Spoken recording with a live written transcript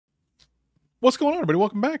What's going on, everybody?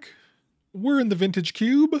 Welcome back. We're in the Vintage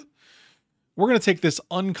Cube. We're going to take this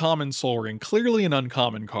uncommon Soul Ring. Clearly an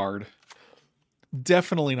uncommon card.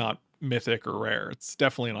 Definitely not mythic or rare. It's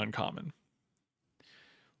definitely an uncommon.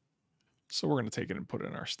 So we're going to take it and put it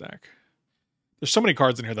in our stack. There's so many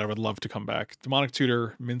cards in here that I would love to come back. Demonic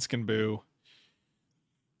Tutor, Minsk and Boo,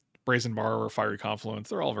 Brazen Borrower, Fiery Confluence.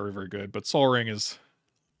 They're all very, very good. But Soul Ring is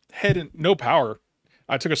head and no power.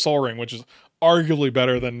 I took a Soul Ring, which is arguably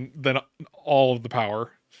better than all of the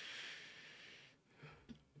power.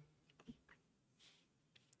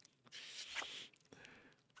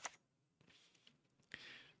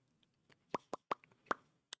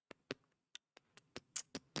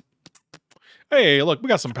 Hey, look, we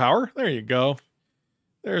got some power. There you go.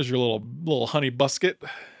 There's your little honey busket.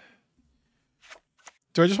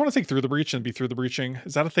 Do I just want to take Through the Breach and be Through the Breaching?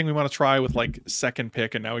 Is that a thing we want to try with like second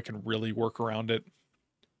pick and now we can really work around it?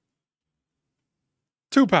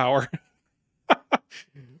 2 power.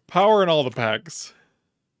 Power in all the packs.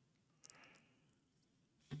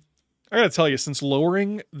 I gotta tell you, since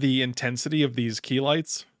lowering the intensity of these key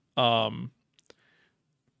lights, my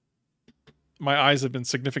eyes have been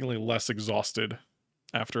significantly less exhausted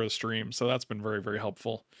after a stream, so that's been very, very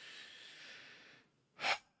helpful.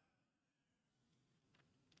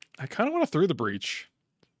 I kind of want to Through the Breach.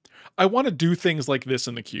 I want to do things like this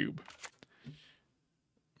in the cube.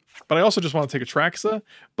 But I also just want to take Atraxa.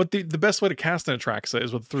 But the best way to cast an Atraxa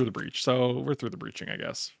is with Through the Breach. So we're Through the Breaching, I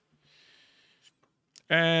guess.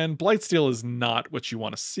 And Blightsteel is not what you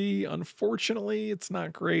want to see. Unfortunately, it's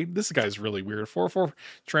not great. This guy's really weird. 4/4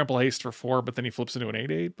 trample haste for 4, but then he flips into an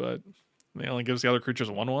 8/8, but he only gives the other creatures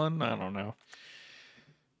a 1/1. I don't know.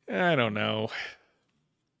 I don't know.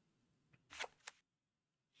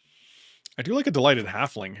 I do like a Delighted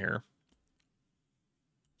Halfling here.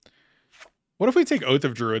 What if we take Oath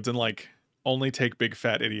of Druids and like only take big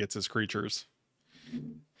fat idiots as creatures?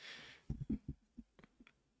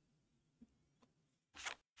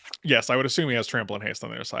 Yes, I would assume he has Trample and Haste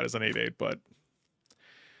on the other side as an 8/8, but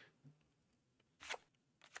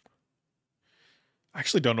I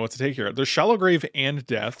actually don't know what to take here. There's Shallow Grave and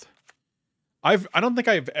Death. I don't think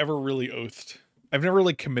I've ever really oathed. I've never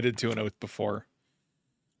really committed to an oath before.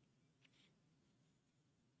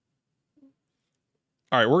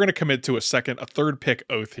 All right, we're going to commit to a third pick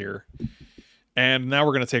oath here. And now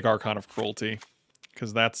we're going to take Archon of Cruelty,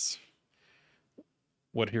 because that's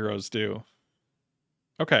what heroes do.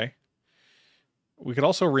 Okay. We could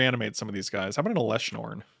also reanimate some of these guys. How about an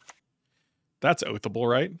Eleshnorn? That's oathable,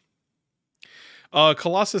 right?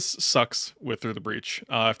 Colossus sucks with Through the Breach.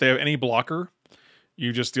 If they have any blocker,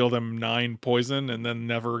 you just deal them 9 poison and then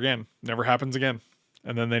never again. Never happens again.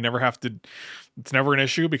 And then they never have to... It's never an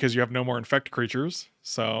issue because you have no more infect creatures.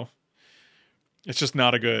 So it's just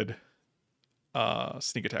not a good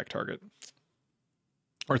sneak attack target.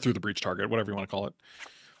 Or Through the Breach target, whatever you want to call it.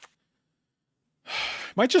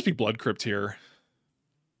 Might just be Blood Crypt here.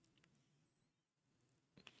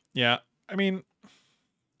 Yeah, I mean...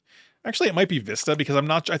 Actually, it might be Vista because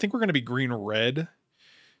I think we're going to be green-red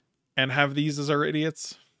and have these as our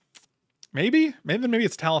idiots. Maybe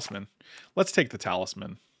it's Talisman. Let's take the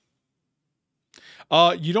Talisman.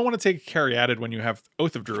 You don't want to take Caryatid when you have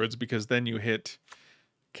Oath of Druids because then you hit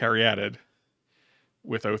Caryatid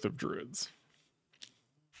with Oath of Druids.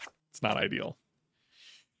 It's not ideal.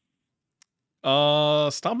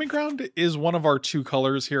 Stomping Ground is one of our 2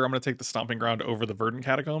 colors here. I'm going to take the Stomping Ground over the Verdant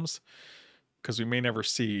Catacombs because we may never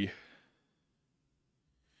see...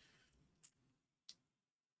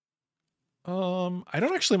 I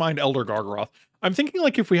don't actually mind Elder Gargaroth. I'm thinking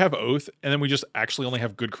like if we have Oath and then we just actually only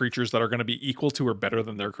have good creatures that are going to be equal to or better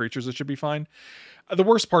than their creatures, it should be fine. The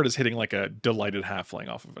worst part is hitting like a Delighted Halfling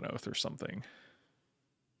off of an Oath or something.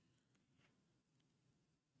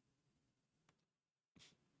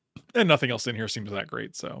 And nothing else in here seems that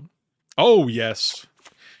great, so... Oh, yes.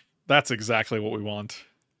 That's exactly what we want.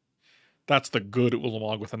 That's the good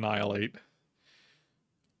Ulamog with Annihilate.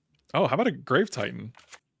 Oh, how about a Grave Titan?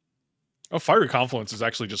 Oh, Fiery Confluence is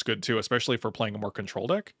actually just good too, especially if we're playing a more control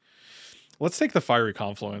deck. Let's take the Fiery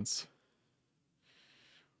Confluence.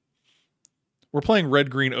 We're playing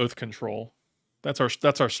red-green Oath Control. That's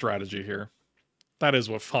our strategy here. That is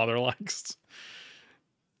what Father likes.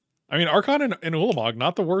 I mean, Archon and Ulamog,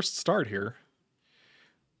 not the worst start here.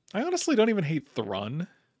 I honestly don't even hate Thrun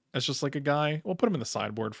as just like a guy. We'll put him in the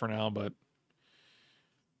sideboard for now, but...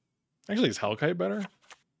 Actually, is Hellkite better?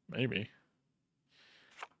 Maybe.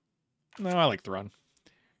 No, I like Thrun.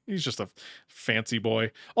 He's just a fancy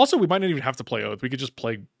boy. Also, we might not even have to play Oath. We could just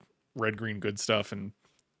play red-green good stuff and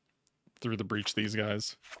Through the Breach these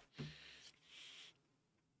guys.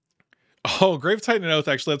 Oh, Grave Titan and Oath,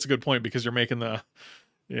 actually, that's a good point because you're making the...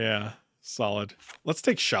 Yeah, solid. Let's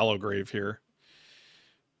take Shallow Grave here.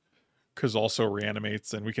 Because also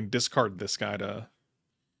reanimates, and we can discard this guy to...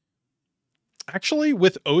 Actually,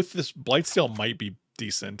 with Oath, this Blightsteel might be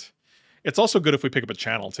decent. It's also good if we pick up a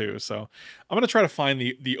channel, too, so... I'm going to try to find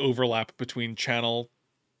the overlap between channel,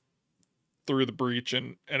 Through the Breach,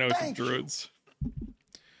 and Oath of Druids.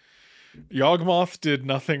 Yawgmoth did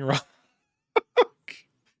nothing wrong.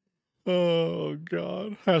 Oh,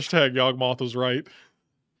 God. Hashtag Yawgmoth was right.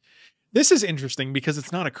 This is interesting because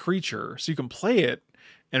it's not a creature, so you can play it,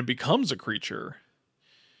 and it becomes a creature.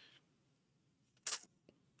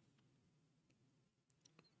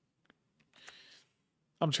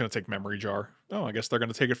 I'm just going to take Memory Jar. Oh, I guess they're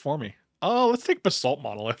going to take it for me. Oh, let's take Basalt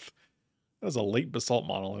Monolith. That was a late Basalt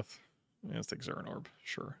Monolith. Yeah, let's take Zerran Orb.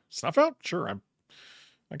 Sure. Snuff Out? Sure,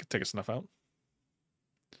 I could take a Snuff Out.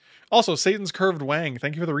 Also, Satan's Curved Wang,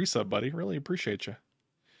 thank you for the resub, buddy. Really appreciate you.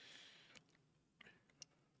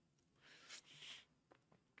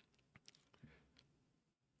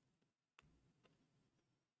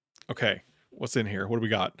 Okay, what's in here? What do we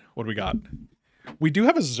got? What do we got? We do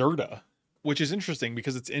have a Zerda, which is interesting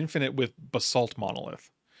because it's infinite with Basalt Monolith.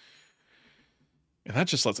 And that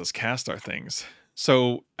just lets us cast our things.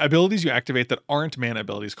 So abilities you activate that aren't mana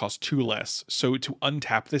abilities cost 2 less. So to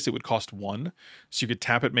untap this, it would cost 1. So you could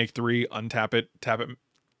tap it, make 3, untap it, tap it,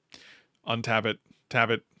 untap it, tap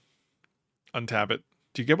it, untap it.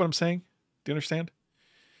 Do you get what I'm saying? Do you understand?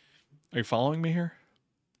 Are you following me here?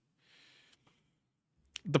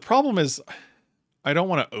 The problem is I don't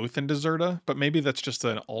want to Oath into Zerda, but maybe that's just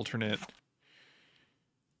an alternate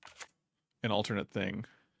thing.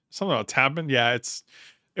 Something about tapping? Yeah,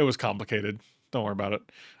 it was complicated. Don't worry about it.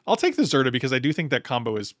 I'll take the Zerda because I do think that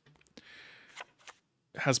combo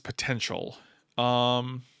has potential.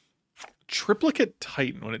 Triplicate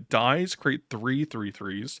Titan. When it dies, create 3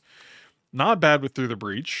 3/3s. Not bad with Through the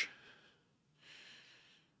Breach.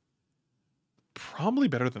 Probably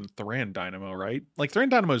better than Thran Dynamo, right? Like, Thran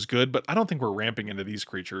Dynamo is good, but I don't think we're ramping into these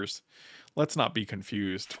creatures. Let's not be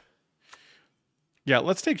confused. Yeah,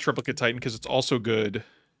 let's take Triplicate Titan because it's also good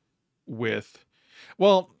with...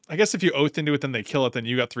 Well, I guess if you Oath into it, then they kill it, then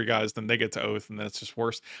you got 3 guys, then they get to Oath, and then it's just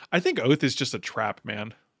worse. I think Oath is just a trap,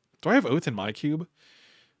 man. Do I have Oath in my cube?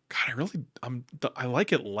 God, I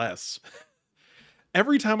like it less.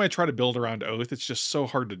 Every time I try to build around Oath, it's just so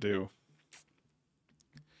hard to do.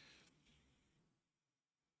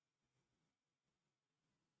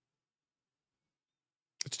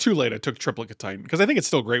 It's too late. I took Triplicate Titan because I think it's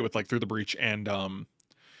still great with like Through the Breach and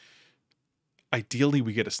ideally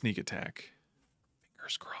we get a sneak attack.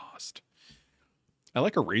 Fingers crossed. I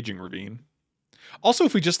like a Raging Ravine. Also,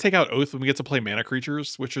 if we just take out Oath, when we get to play mana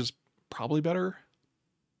creatures, which is probably better.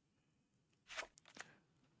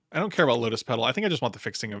 I don't care about Lotus Petal. I think I just want the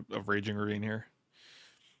fixing of Raging Ravine here.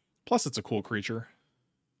 Plus, it's a cool creature.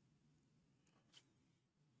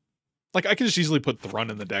 Like, I could just easily put Thrun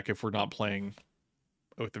in the deck if we're not playing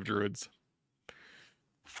Oath of Druids.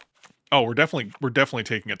 Oh, we're definitely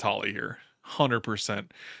taking Atali here.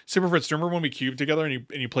 100%. Super Fritz, do you remember when we cubed together and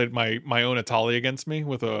you played my own Atali against me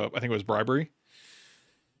with I think it was bribery?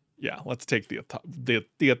 Yeah, let's take the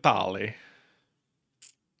Atali.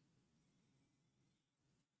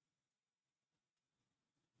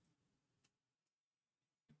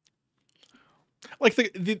 Like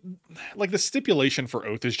the stipulation for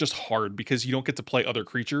Oath is just hard because you don't get to play other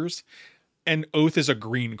creatures, and Oath is a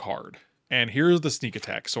green card. And here's the sneak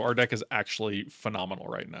attack. So our deck is actually phenomenal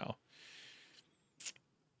right now.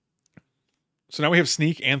 So now we have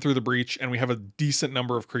Sneak and Through the Breach, and we have a decent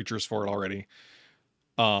number of creatures for it already.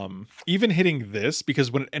 Even hitting this,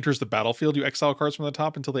 because when it enters the battlefield, you exile cards from the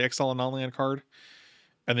top until they exile a non-land card.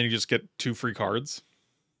 And then you just get 2 free cards.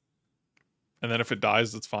 And then if it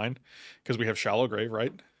dies, that's fine. Because we have Shallow Grave,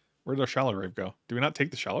 right? Where did our Shallow Grave go? Do we not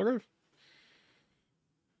take the Shallow Grave?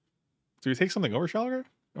 Do we take something over Shallow Grave?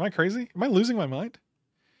 Am I crazy? Am I losing my mind?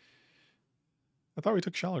 I thought we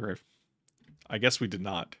took Shallow Grave. I guess we did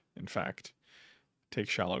not, in fact, take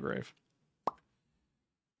Shallow Grave.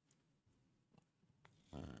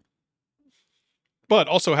 But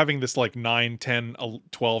also having this like 9, 10,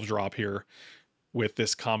 12 drop here with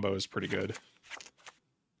this combo is pretty good.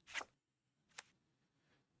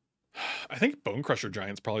 I think Bone Crusher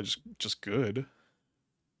Giant's probably just good.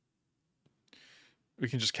 We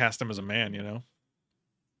can just cast him as a man, you know?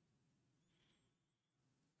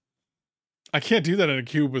 I can't do that in a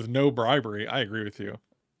cube with no bribery. I agree with you.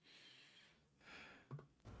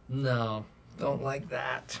 No, don't like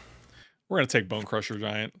that. We're going to take Bone Crusher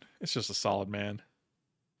Giant. It's just a solid man.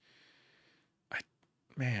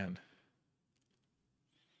 Man.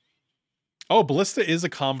 Oh, Ballista is a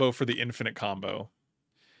combo for the infinite combo.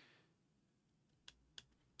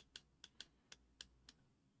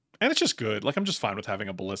 And it's just good. Like, I'm just fine with having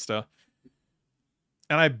a Ballista.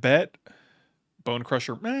 And I bet Bone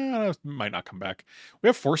Crusher might not come back. We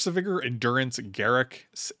have Force of Vigor, Endurance, Garrick,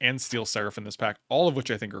 and Steel Seraph in this pack, all of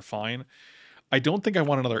which I think are fine. I don't think I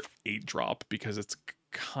want another 8-drop because it's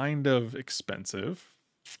kind of expensive.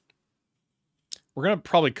 We're going to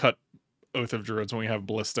probably cut Oath of Druids when we have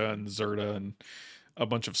Ballista and Zerta and a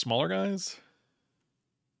bunch of smaller guys.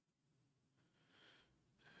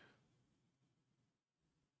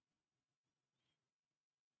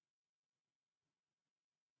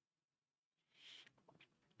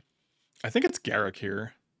 I think it's Garrick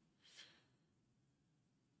here.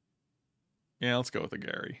 Yeah, let's go with a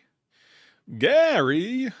Gary.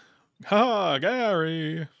 Gary! Ha,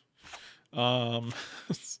 Gary! A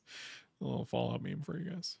little Fallout meme for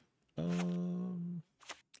you guys.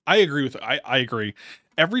 I agree with I agree.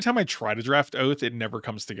 Every time I try to draft Oath, it never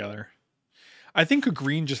comes together. I think a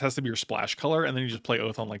green just has to be your splash color, and then you just play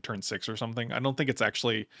Oath on like turn 6 or something. I don't think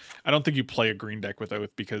you play a green deck with Oath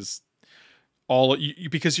because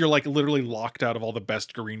because you're like literally locked out of all the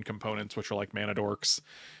best green components, which are like mana dorks.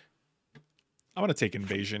 I'm gonna take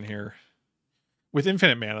Invasion here. With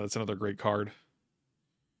infinite mana, that's another great card.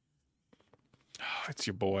 Oh, it's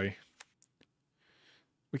your boy.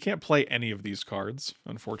 We can't play any of these cards,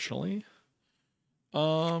 unfortunately.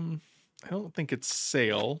 I don't think it's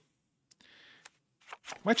Sail.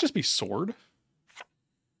 Might just be Sword.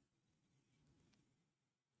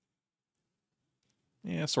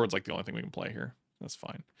 Yeah, Sword's like the only thing we can play here. That's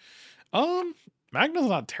fine. Magna's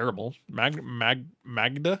not terrible.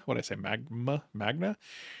 Magda? What'd I say? Magna?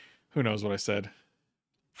 Who knows what I said?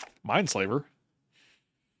 Mindslaver.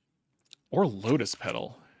 Or Lotus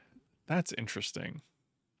Petal. That's interesting.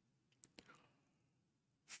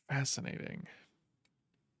 Fascinating.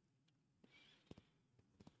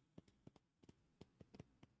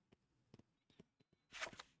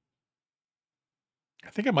 I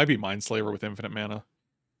think it might be Mindslaver with infinite mana.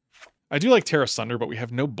 I do like Terra Sunder, but we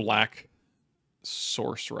have no black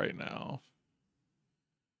source right now.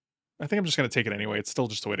 I think I'm just going to take it anyway. It's still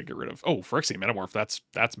just a way to get rid of... Oh, Phyrexian Metamorph.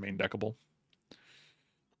 That's main deckable.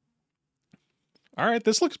 All right,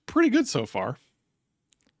 this looks pretty good so far.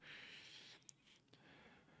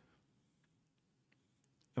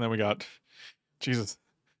 And then we got... Jesus.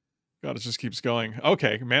 God, it just keeps going.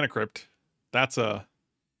 Okay, Mana Crypt. That's a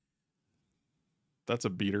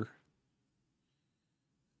beater.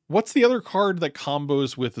 What's the other card that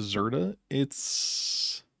combos with Zerta?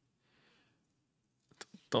 It's...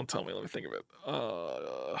 Don't tell me. Let me think of it.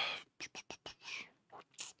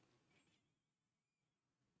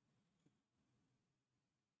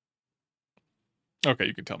 Okay,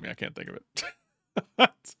 you can tell me. I can't think of it.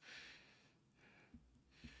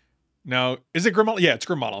 Now, is it Grim Monolith? Yeah, it's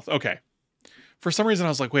Grim Monolith. Okay. For some reason, I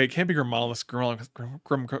was like, wait, it can't be Grim Monolith. Grim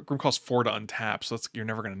costs 4 to untap, so you're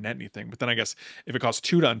never going to net anything. But then I guess if it costs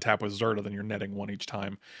 2 to untap with Zerta, then you're netting 1 each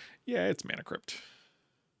time. Yeah, it's Mana Crypt.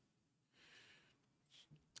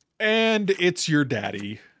 And it's your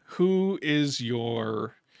daddy. Who is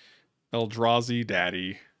your Eldrazi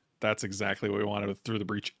daddy? That's exactly what we wanted with Through the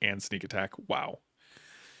Breach and Sneak Attack. Wow.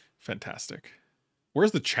 Fantastic.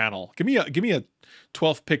 Where's the channel? Give me a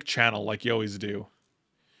 12th pick channel like you always do.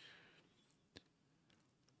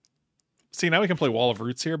 See, now we can play Wall of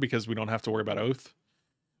Roots here because we don't have to worry about Oath.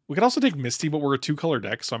 We could also take Misty, but we're a 2-color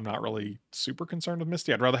deck, so I'm not really super concerned with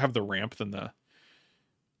Misty. I'd rather have the ramp than the...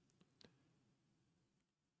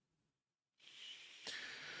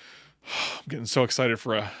 I'm getting so excited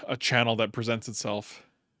for a channel that presents itself.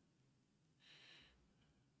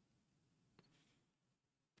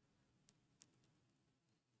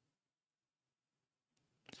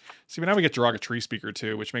 See, but now we get Jiraga Tree Speaker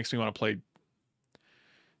too, which makes me want to play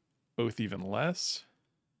Oath even less.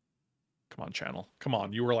 Come on, channel. Come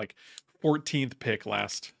on. You were like 14th pick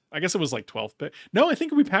last. I guess it was like 12th pick. No, I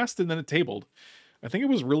think we passed and then it tabled. I think it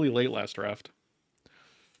was really late last draft.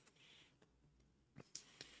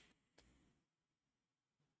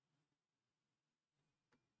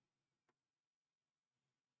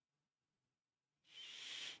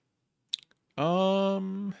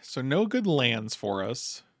 So no good lands for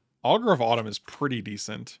us. Augur of Autumn is pretty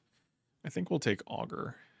decent. I think we'll take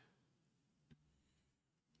Augur.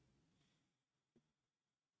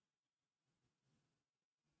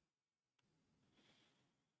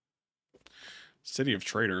 City of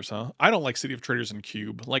Traders, huh? I don't like City of Traders in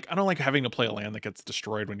Cube. Like, I don't like having to play a land that gets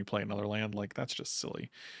destroyed when you play another land. Like, that's just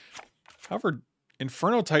silly. However,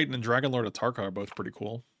 Inferno Titan and Dragon Lord of Tarkar are both pretty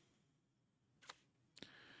cool.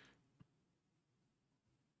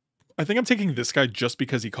 I think I'm taking this guy just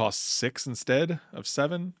because he costs 6 instead of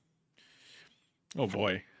 7. Oh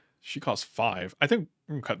boy. She costs 5. I think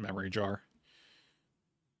I'm gonna cut Memory Jar.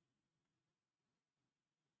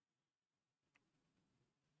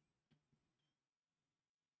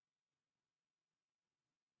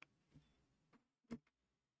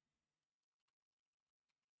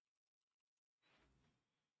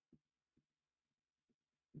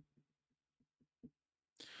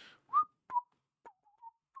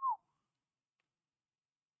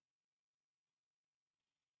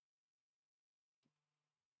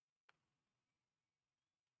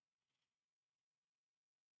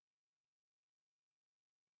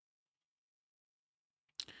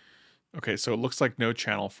 Okay, so it looks like no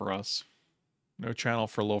channel for us. No channel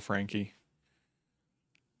for Lil Frankie.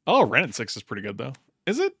 Oh, Ren at 6 is pretty good, though.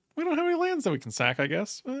 Is it? We don't have any lands that we can sack, I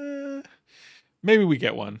guess. Maybe we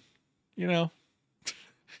get one. You know?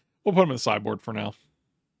 We'll put him in the sideboard for now.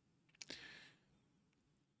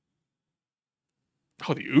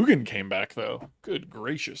 Oh, the Ugin came back, though. Good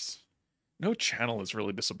gracious. No channel is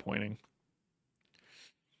really disappointing.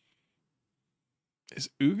 Is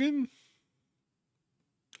Ugin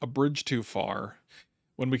a bridge too far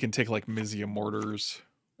when we can take, like, Mizia Mortars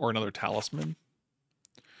or another Talisman?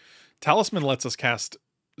 Talisman lets us cast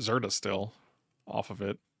Zerda still off of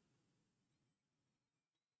it.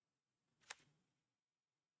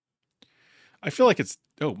 I feel like it's...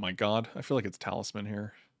 Oh, my God. I feel like it's Talisman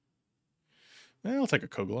here. I'll take a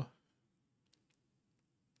Kogla.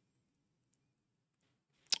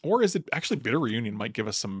 Or is it... Actually, Bitter Reunion might give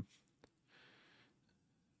us some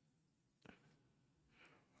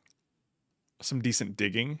decent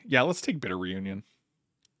digging. Yeah, let's take Bitter Reunion.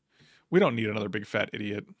 We don't need another big fat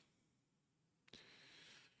idiot.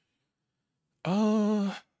 We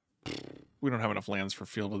don't have enough lands for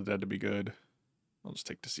Field of the Dead to be good. I'll just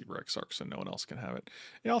take Deceiver Exarch so no one else can have it.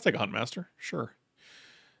 Yeah, I'll take a Huntmaster. Sure.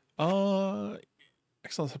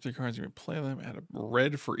 Excellent up to your cards. You may play them. Add a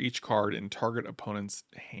red for each card in target opponent's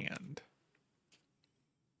hand.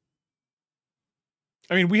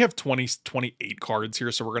 I mean, we have 28 cards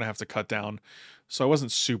here, so we're going to have to cut down. So I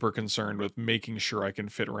wasn't super concerned with making sure I can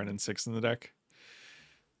fit Ren and 6 in the deck.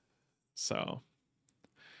 So,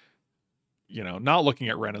 you know, not looking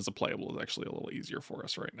at Ren as a playable is actually a little easier for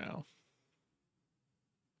us right now.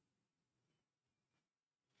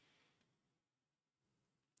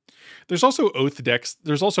 There's also Oath decks.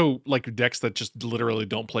 There's also, like, decks that just literally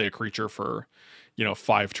don't play a creature for,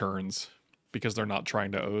 5 turns because they're not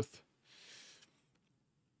trying to Oath.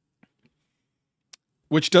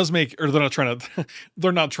 Which does make, or they're not trying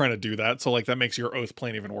to do that. So, like, that makes your Oath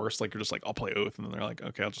playing even worse. Like, you're just like, I'll play Oath. And then they're like,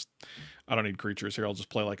 okay, I don't need creatures here. I'll just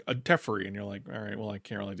play, like, a Teferi. And you're like, all right, well, I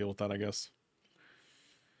can't really deal with that, I guess.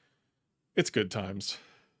 It's good times.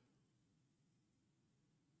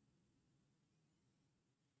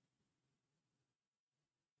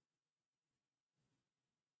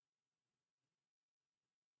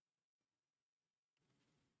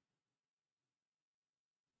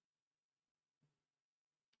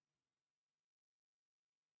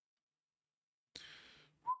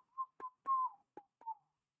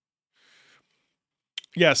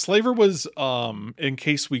 Yeah, Slaver was, in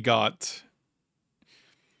case we got...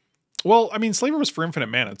 Well, I mean, Slaver was for infinite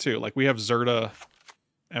mana, too. Like, we have Zerda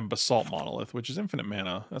and Basalt Monolith, which is infinite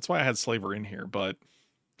mana. That's why I had Slaver in here, but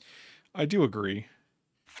I do agree.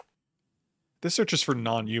 This searches for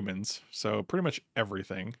non-humans, so pretty much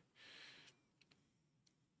everything.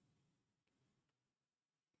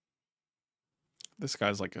 This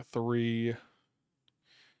guy's like a 3.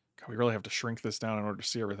 God, we really have to shrink this down in order to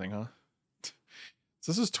see everything, huh?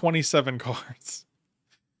 So this is 27 cards.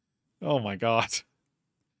 Oh my god.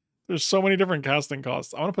 There's so many different casting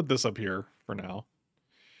costs. I want to put this up here for now.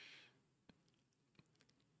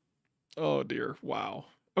 Oh dear. Wow.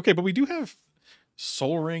 Okay, but we do have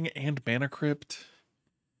Soul Ring and Mana Crypt.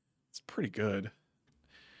 It's pretty good.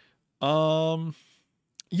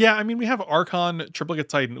 Yeah, I mean, we have Archon, Triplicate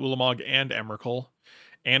Titan, Ulamog, and Emrakul,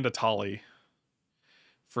 and Atali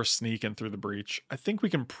for Sneak and Through the Breach. I think we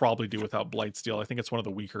can probably do without Blightsteel. I think it's one of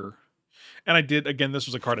the weaker. And I did, again, this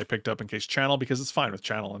was a card I picked up in case Channel, because it's fine with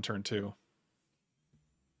Channel in turn 2.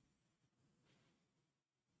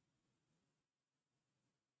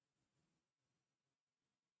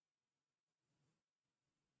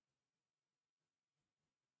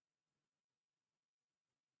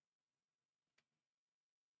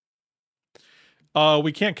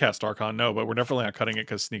 We can't cast Archon, no, but we're definitely not cutting it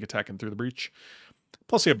because Sneak Attack and Through the Breach.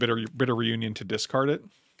 Plus, we have Bitter Reunion to discard it.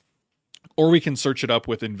 Or we can search it up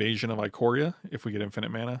with Invasion of Ikoria if we get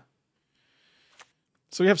infinite mana.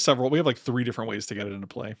 So we have several. We have like 3 different ways to get it into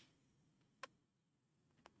play.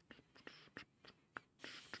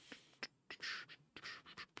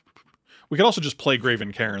 We could also just play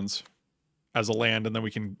Graven Cairns as a land, and then we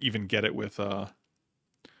can even get it with... We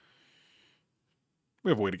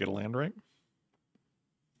have a way to get a land, right?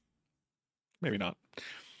 Maybe not.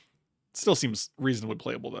 Still seems reasonably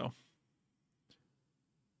playable, though.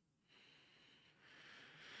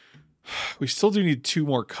 We still do need 2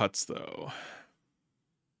 more cuts, though.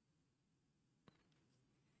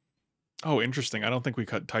 Oh, interesting. I don't think we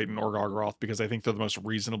cut Titan or Gargaroth because I think they're the most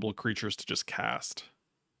reasonable creatures to just cast.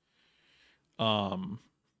 I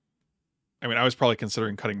mean, I was probably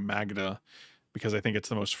considering cutting Magda because I think it's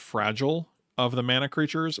the most fragile of the mana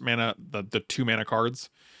creatures, the 2 mana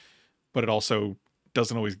cards, but it also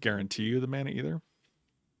doesn't always guarantee you the mana either.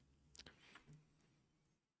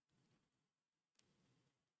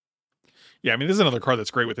 Yeah, I mean, this is another card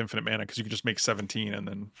that's great with infinite mana because you can just make 17 and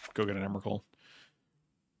then go get an Emrakul.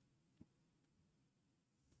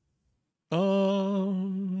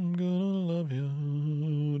 I'm gonna love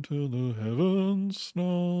you till the heavens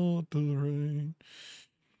start to rain.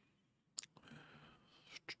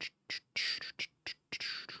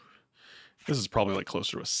 This is probably like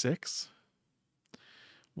closer to a 6.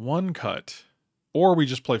 1 cut. Or we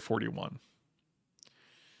just play 41.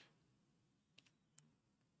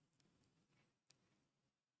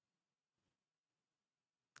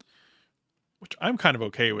 Which I'm kind of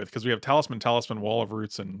okay with, because we have Talisman, Wall of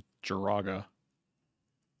Roots, and Jiraga.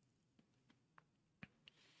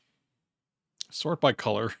 Sort by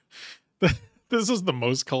color. This is the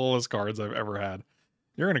most colorless cards I've ever had.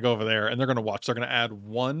 You're going to go over there, and they're going to watch. They're going to add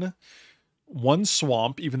one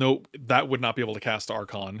swamp, even though that would not be able to cast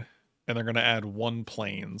Archon. And they're going to add 1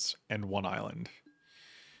 plains and 1 island.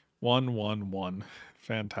 1, 1, 1.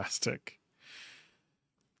 Fantastic.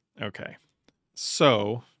 Okay.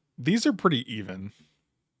 So, these are pretty even.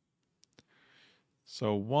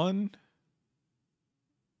 So 1,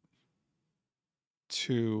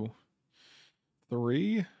 2,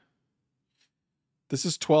 3. This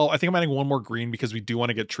is 12. I think I'm adding 1 more green because we do want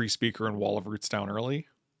to get Tree Speaker and Wall of Roots down early.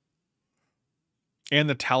 And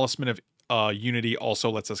the Talisman of Unity also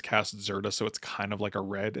lets us cast Zerda, so it's kind of like a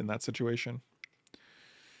red in that situation.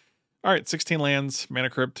 All right, 16 lands, Mana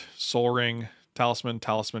Crypt, Soul Ring, Talisman,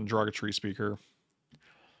 Jiraga, Tree Speaker.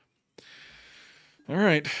 All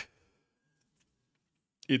right.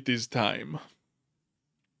 It is time.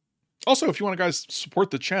 Also, if you want to guys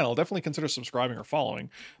support the channel, definitely consider subscribing or following.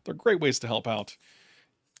 They're great ways to help out.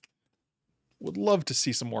 Would love to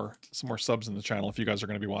see some more subs in the channel if you guys are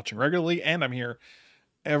going to be watching regularly. And I'm here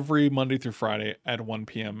every Monday through Friday at 1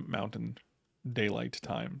 p.m. Mountain Daylight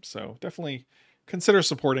Time. So definitely consider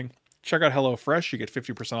supporting. Check out HelloFresh. You get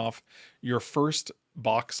 50% off your first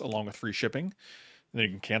box along with free shipping. And then you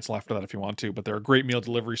can cancel after that if you want to. But they're a great meal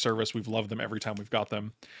delivery service. We've loved them every time we've got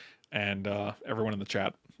them. And everyone in the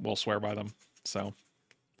chat will swear by them. So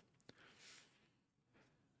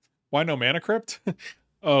why no Mana Crypt?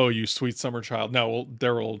 Oh, you sweet summer child. No, well,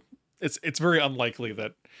 there will. It's very unlikely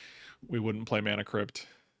that we wouldn't play Mana Crypt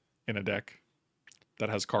in a deck that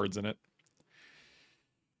has cards in it.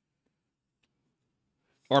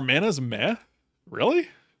 Our mana's meh? Really?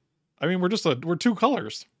 I mean, we're 2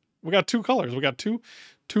 colors. We got 2 colors. We got two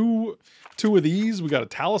of these. We got a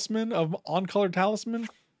talisman of on-colored talisman.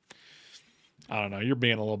 I don't know. You're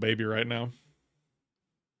being a little baby right now.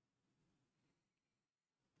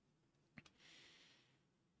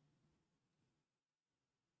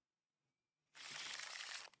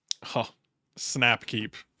 Huh. Snap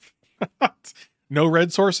keep. No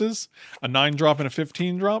red sources. A 9-drop and a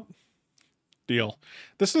 15-drop. Deal.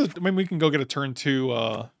 This is, I mean, we can go get a turn 2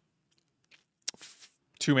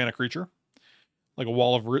 2-mana creature. Like a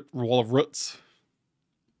Wall of Roots.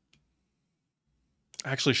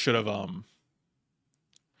 I actually should have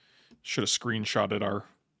screenshotted our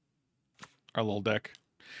little deck.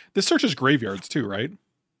 This searches graveyards too, right?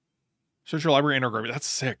 Search your library and our graveyard. That's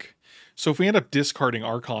sick. So if we end up discarding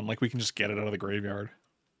Archon, like we can just get it out of the graveyard.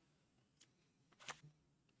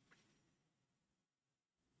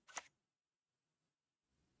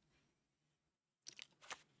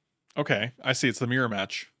 Okay, I see. It's the mirror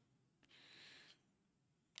match.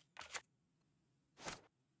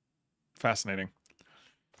 Fascinating.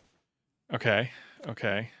 Okay,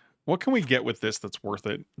 okay. What can we get with this that's worth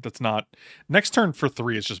it? That's not... Next turn for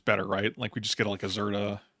 3 is just better, right? Like, we just get, like, a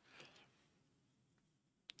Zerda.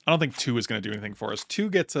 I don't think 2 is going to do anything for us. 2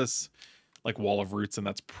 gets us, like, Wall of Roots, and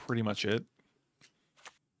that's pretty much it.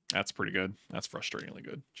 That's pretty good. That's frustratingly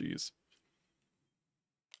good. Jeez.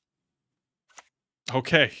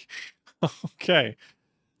 Okay. Okay.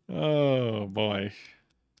 Oh, boy.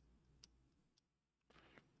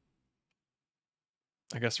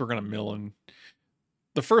 I guess we're going to mill and...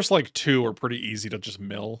 The first, like, 2 are pretty easy to just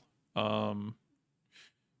mill. No.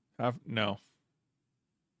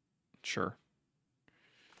 Sure.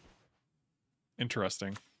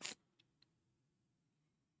 Interesting.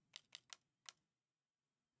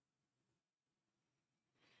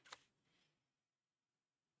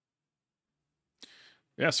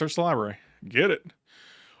 Yeah, search the library. Get it.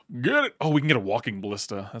 Get it. Oh, we can get a walking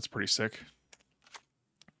ballista. That's pretty sick.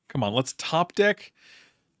 Come on, let's top deck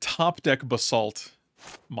basalt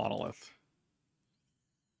monolith.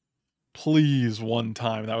 Please, one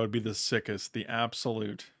time. That would be the sickest. The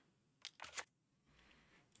absolute.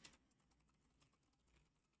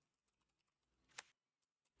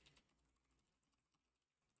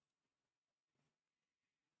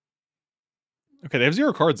 Okay, they have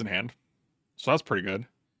 0 cards in hand. So that's pretty good.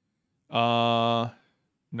 No.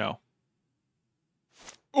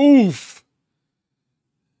 Oof!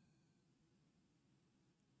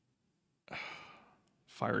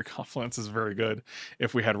 Fiery Confluence is very good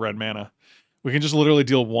if we had red mana. We can just literally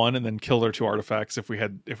deal 1 and then kill their 2 artifacts if we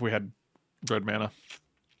had red mana.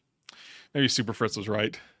 Maybe Super Fritz was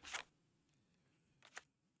right.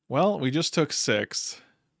 Well, we just took 6.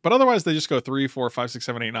 But otherwise they just go 3, 4, 5, 6,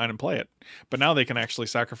 7, 8, 9 and play it. But now they can actually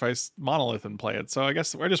sacrifice Monolith and play it. So I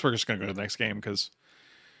guess we're just gonna go to the next game because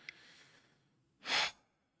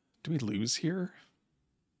do we lose here?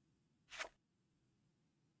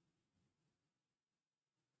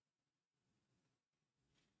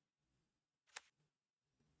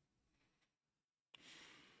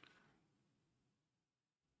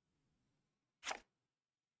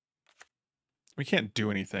 We can't do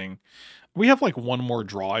anything. We have like one more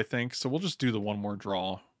draw, I think, so we'll just do the one more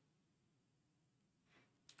draw.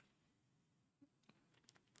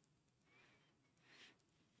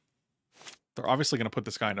 They're obviously going to put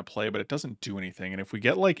this guy into play, but it doesn't do anything. And if we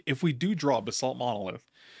get if we do draw Basalt Monolith,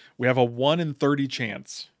 we have a 1 in 30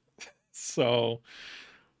 chance. So,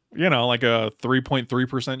 you know, like a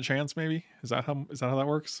 3.3% chance maybe. Is that how that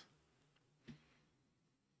works?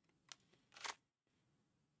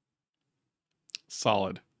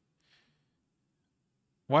 Solid.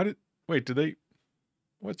 Wait, did they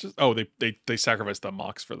they sacrificed the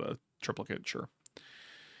Mox for the triplicate, sure.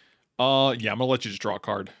 Yeah, I'm gonna let you just draw a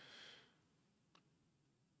card.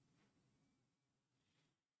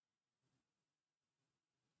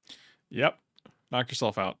 Yep. Knock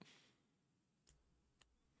yourself out.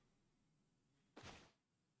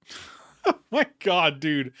 Oh my god,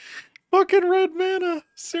 dude. Fucking red mana.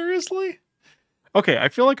 Seriously? Okay, I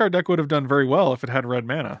feel like our deck would have done very well if it had red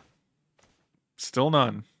mana. Still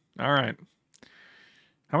none. All right.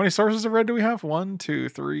 How many sources of red do we have? 1, 2,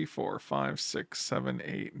 3, 4, 5, 6, 7,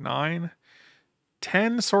 8, 9.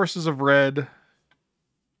 10 sources of red.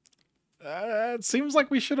 It seems like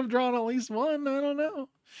we should have drawn at least one. I don't know.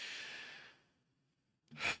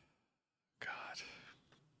 God.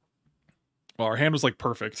 Well, our hand was like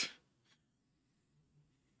perfect.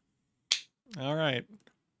 All right.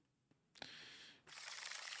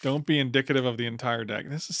 Don't be indicative of the entire deck.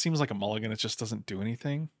 This seems like a mulligan. It just doesn't do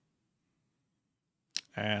anything.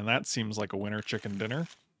 And that seems like a winner chicken dinner.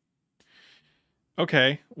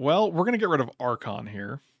 Okay, well, we're going to get rid of Archon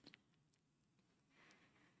here.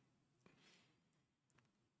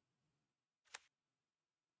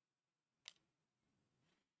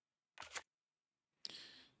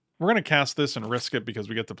 We're going to cast this and risk it because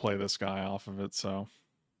we get to play this guy off of it, so...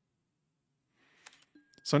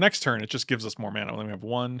 So next turn, it just gives us more mana. Then we have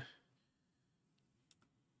 1,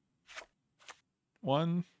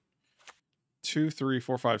 2, 3,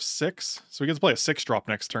 4, 5, 6. So we get to play a 6-drop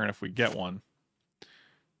next turn if we get one.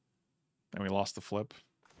 And we lost the flip.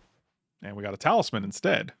 And we got a Talisman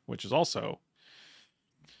instead, which is also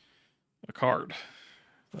a card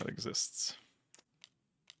that exists.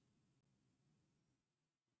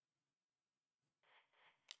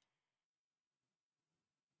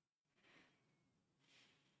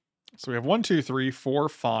 So we have 1, 2, 3, 4,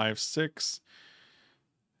 5, 6.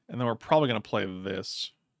 And then we're probably going to play this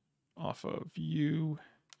off of you.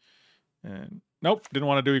 And nope, didn't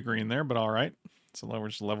want to do a green there, but all right. So we'll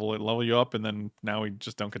just level you up, and then now we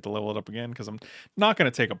just don't get to level it up again because I'm not going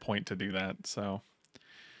to take a point to do that. So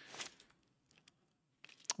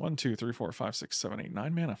 1, 2, 3, 4, 5, 6, 7, 8,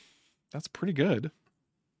 9 mana. That's pretty good.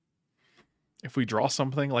 If we draw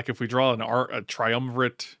something, like if we draw a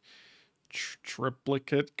triumvirate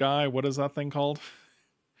triplicate guy, what is that thing called?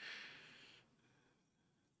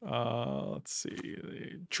 Let's see,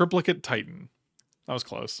 the triplicate Titan. That was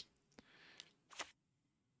close.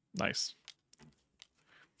 Nice.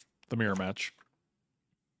 The mirror match.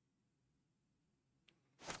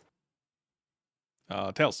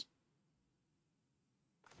 Tails.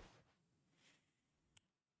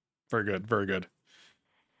 Very good, very good.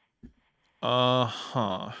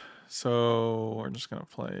 Uh-huh. So we're just gonna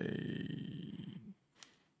play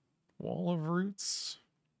Wall of Roots.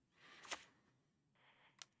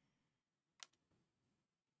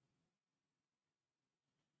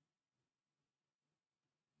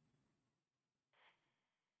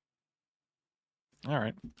 All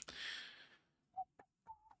right.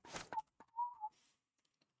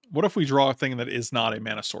 What if we draw a thing that is not a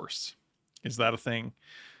mana source? Is that a thing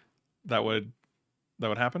that would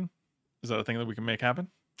happen? Is that a thing that we can make happen?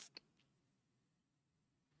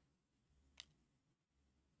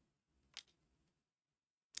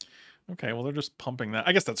 Okay, well they're just pumping that.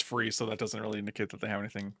 I guess that's free, so that doesn't really indicate that they have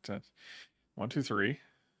anything to. 1, 2, 3.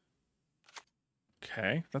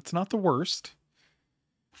 Okay, that's not the worst.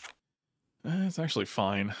 It's actually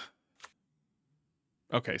fine.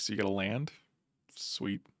 Okay, so you get a land.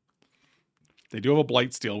 Sweet. They do have a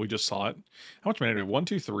Blight Steel. We just saw it. How much mana do we have? 1,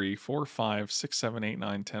 2, 3, 4, 5, 6, 7, 8,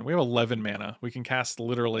 9, 10. We have 11 mana. We can cast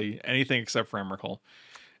literally anything except for Emrakul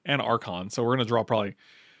and Archon. So we're going to draw probably...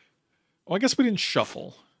 Well, I guess we didn't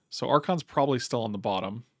shuffle. So Archon's probably still on the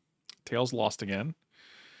bottom. Tails lost again.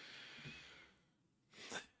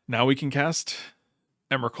 Now we can cast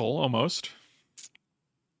Emrakul almost.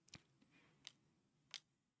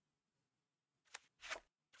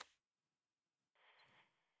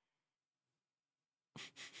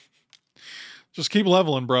 Just keep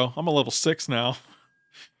leveling, bro. I'm a level 6 now.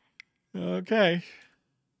 Okay.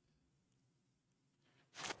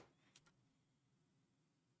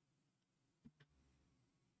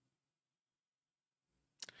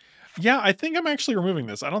 Yeah, I think I'm actually removing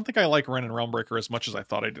this. I don't think I like Wrenn and Realmbreaker as much as I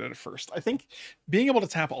thought I did at first. I think being able to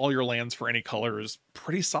tap all your lands for any color is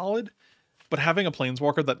pretty solid, but having a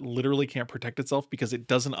Planeswalker that literally can't protect itself because it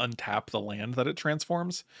doesn't untap the land that it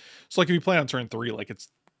transforms. So like if you play on turn 3, like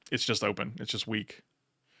it's just open. It's just weak.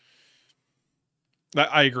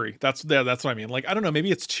 I agree. That's what I mean. Like, I don't know,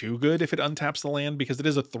 maybe it's too good if it untaps the land because it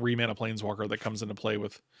is a 3 mana Planeswalker that comes into play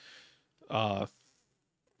with 4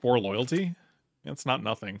 loyalty. It's not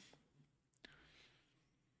nothing.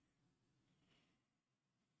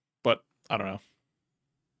 But I don't know.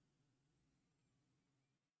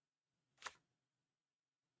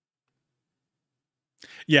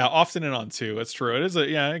 Yeah, often and on 2. It's true. It is a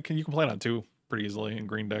you can play it on 2 pretty easily in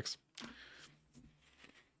green decks.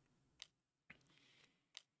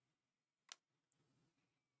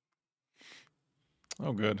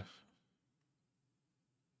 Oh, good.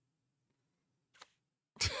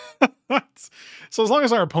 So as long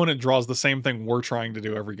as our opponent draws the same thing we're trying to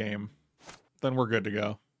do every game, then we're good to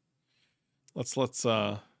go. Let's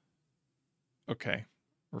okay.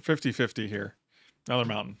 We're 50-50 here. Another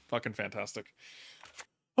mountain. Fucking fantastic.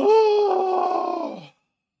 Oh!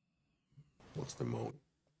 What's the moat?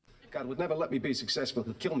 God would never let me be successful.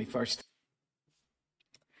 He'll kill me first.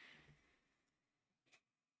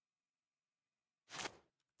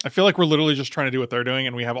 I feel like we're literally just trying to do what they're doing,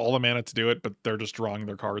 and we have all the mana to do it, but they're just drawing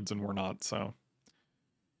their cards, and we're not, so...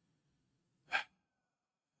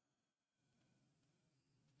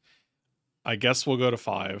 I guess we'll go to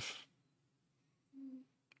 5.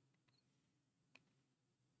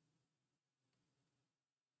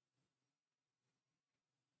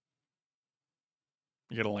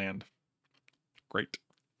 You get a land. Great.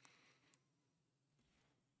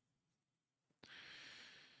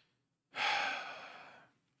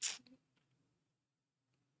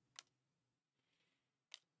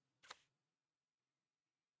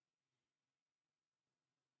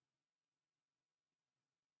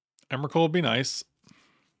 Emrakul would be nice.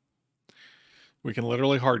 We can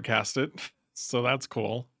literally hard cast it, so that's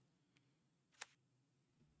cool.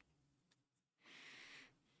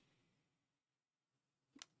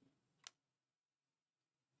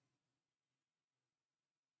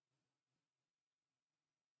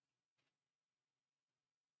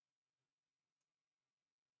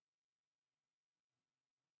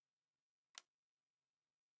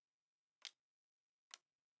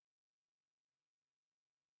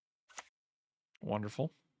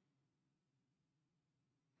 Wonderful.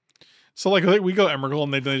 So like we go Emrakul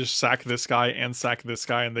and they just sack this guy and sack this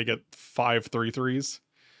guy and they get 5 3/3s.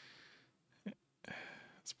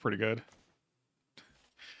 It's pretty good.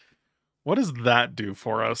 What does that do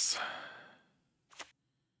for us?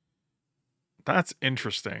 That's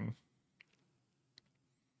interesting.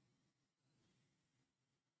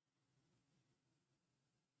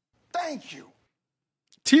 Thank you.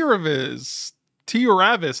 Tiravis,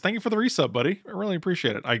 thank you for the resub, buddy. I really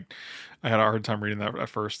appreciate it. I had a hard time reading that at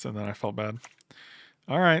first, and then I felt bad.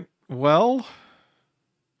 All right, well,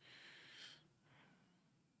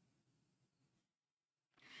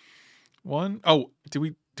 one. Oh, did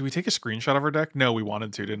we take a screenshot of our deck? No, we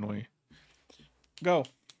wanted to, didn't we? Go.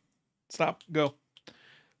 Stop. Go.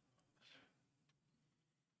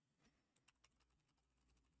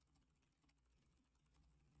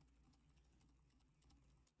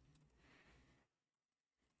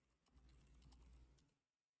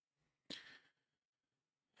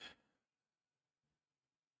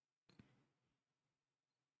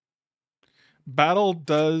 Battle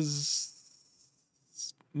does...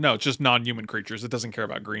 No, it's just non-human creatures. It doesn't care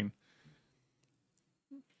about green.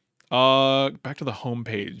 Back to the home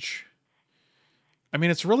page. I mean,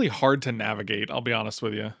 it's really hard to navigate, I'll be honest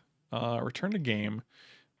with you. Return to game.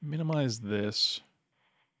 Minimize this.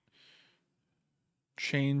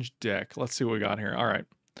 Change deck. Let's see what we got here. All right.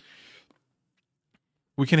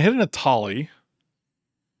 We can hit an Atali,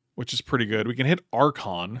 which is pretty good. We can hit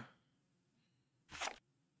Archon.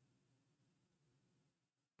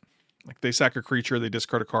 Like, they sack a creature, they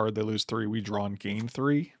discard a card, they lose 3, we draw and gain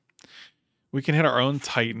 3. We can hit our own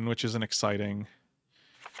Titan, which isn't exciting.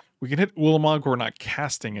 We can hit Ulamog, we're not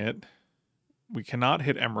casting it. We cannot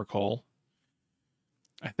hit Emrakul.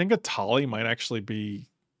 I think Atali might actually be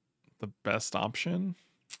the best option.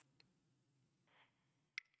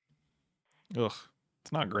 Ugh,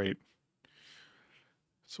 it's not great.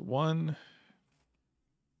 So 1...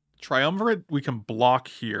 Triumvirate, we can block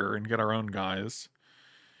here and get our own guys.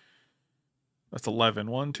 That's 11.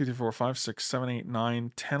 1, 2, 3, 4, 5, 6, 7, 8,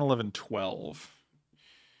 9, 10, 11, 12.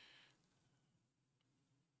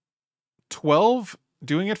 12,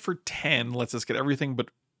 doing it for 10 lets us get everything but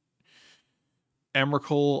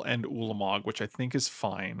Emrakul and Ulamog, which I think is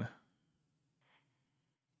fine.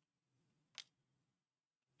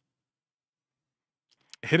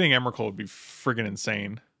 Hitting Emrakul would be friggin'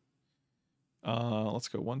 insane. Let's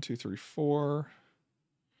go 1, 2, 3, 4.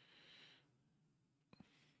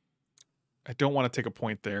 I don't want to take a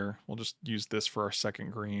point there. We'll just use this for our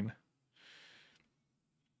second green.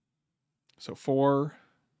 So 4,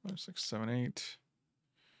 5, 6, 7, 8.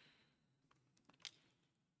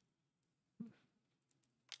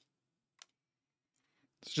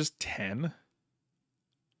 It's just 10.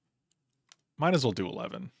 Might as well do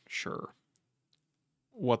 11. Sure.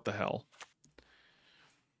 What the hell?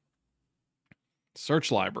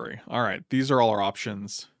 Search library. All right. These are all our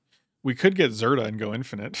options. We could get Zerta and go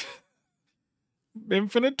infinite.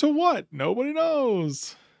 Infinite to what? Nobody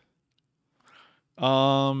knows.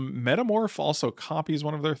 Metamorph also copies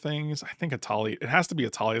one of their things. I think Atali. It has to be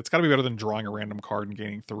Atali. It's got to be better than drawing a random card and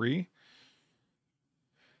gaining 3.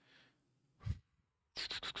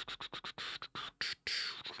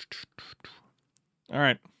 All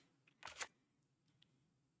right.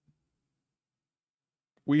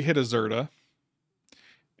 We hit a Zerta.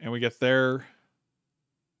 And we get there.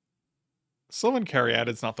 Sylvan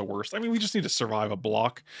Caryatid's not the worst. I mean, we just need to survive a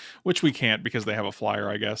block, which we can't because they have a flyer,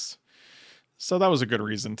 I guess. So that was a good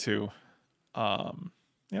reason to.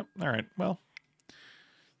 Yep. All right. Well,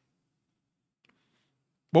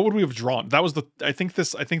 what would we have drawn? That was the. I think the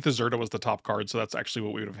Zerta was the top card, so that's actually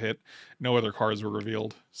what we would have hit. No other cards were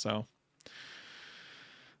revealed. So,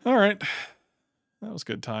 all right, that was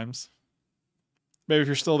good times. Maybe if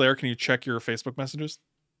you're still there, can you check your Facebook messages?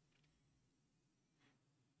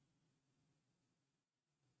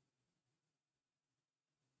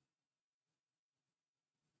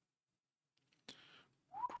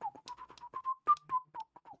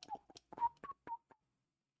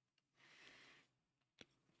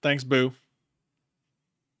 Thanks, Boo.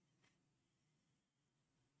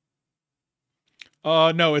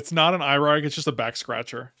 No, it's not an IROG, it's just a back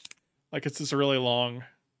scratcher. Like, it's just a really long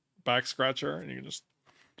back scratcher, and you can just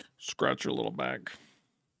scratch your little back.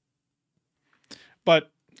 But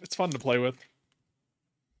it's fun to play with.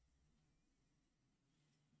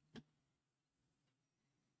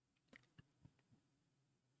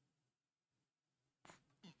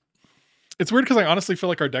 It's weird because I honestly feel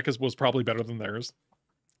like our deck was probably better than theirs.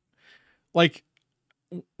 Like,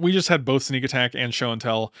 we just had both Sneak Attack and Show and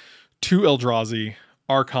Tell, 2 Eldrazi,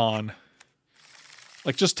 Archon,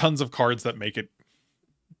 like just tons of cards that make it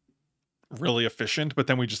really efficient, but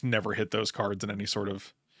then we just never hit those cards in any sort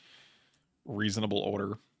of reasonable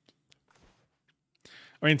order.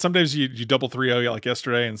 I mean, some days you double 3-0 like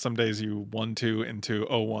yesterday, and some days you 1-2 into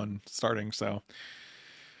 0-1 starting, so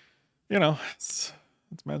you know, it's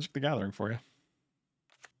Magic the Gathering for you.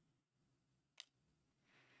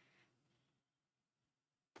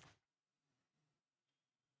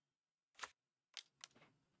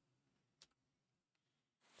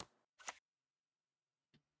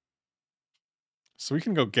 So we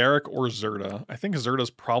can go Garruk or Zerta. I think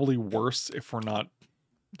Zerta's probably worse if we're not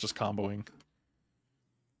just comboing.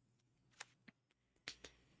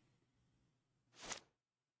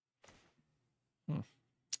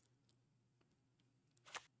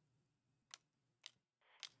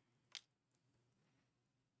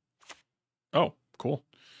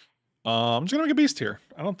 I'm just gonna make a beast here.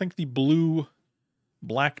 I don't think the blue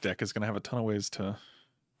black deck is gonna have a ton of ways to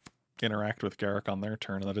interact with Garrick on their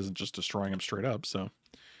turn, and that isn't just destroying him straight up. So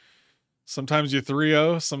sometimes you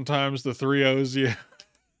 3-0, sometimes the 3-0s you.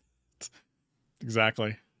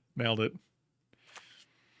 Exactly, nailed it.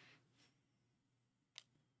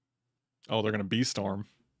 Oh, they're gonna Beast Storm.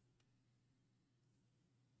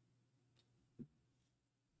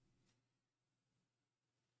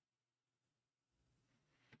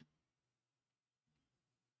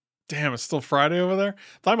 Damn, it's still Friday over there.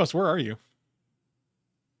 Thymos, where are you?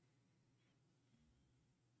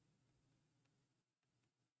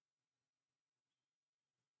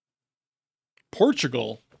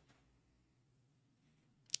 Portugal.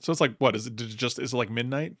 So it's like what? Is it like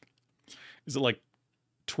midnight? Is it like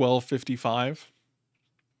 12:55?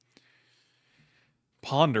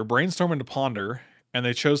 Ponder, brainstorm into ponder, and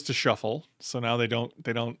they chose to shuffle. So now they're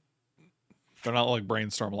not like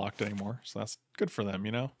brainstorm locked anymore. So that's good for them,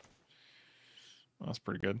 you know? That's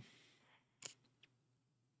pretty good.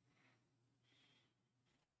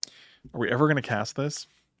 Are we ever gonna cast this?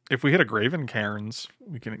 If we hit a Graven Cairns,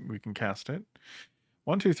 we can cast it.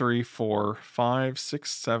 1, 2, 3, 4, 5,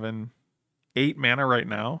 6, 7, 8 mana right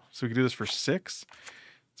now. So we can do this for 6.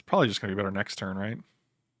 It's probably just gonna be better next turn, right?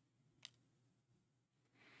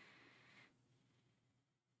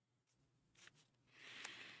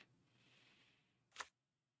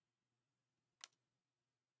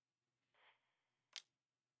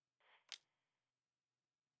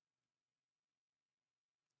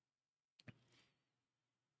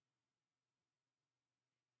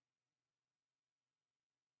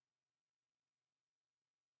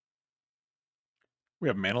 We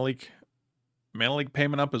have Mana Leak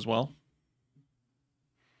payment up as well.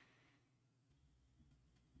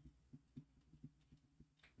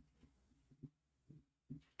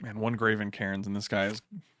 Man, one Graven Cairns, and this guy's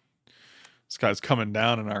coming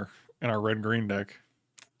down in our red green deck.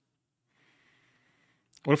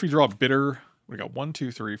 What if we draw bitter? We got 1,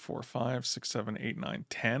 2, 3, 4, 5, 6, 7, 8, 9,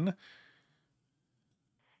 10.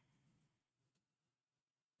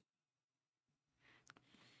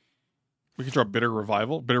 We could draw bitter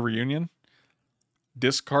revival, bitter reunion.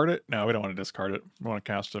 Discard it. No, we don't want to discard it. We want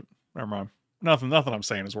to cast it. Never mind. Nothing I'm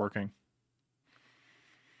saying is working.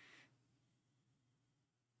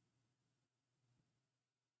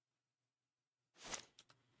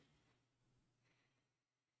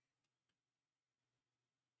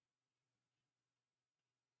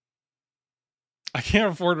 I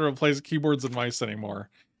can't afford to replace keyboards and mice anymore.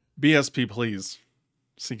 BSP, please.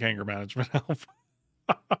 Seek anger management help.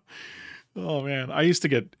 Oh man, I used to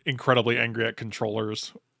get incredibly angry at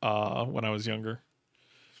controllers when I was younger.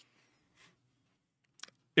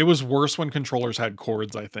 It was worse when controllers had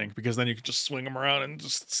cords, I think, because then you could just swing them around and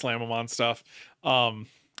just slam them on stuff. I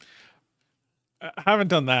haven't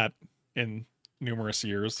done that in numerous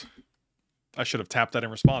years. I should have tapped that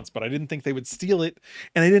in response, but I didn't think they would steal it,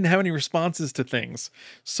 and I didn't have any responses to things.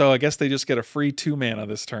 So I guess they just get a free 2 mana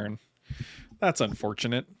this turn. That's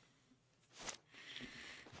unfortunate.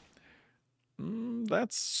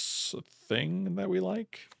 That's a thing that we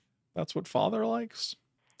like. That's what Father likes.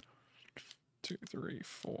 2, 3,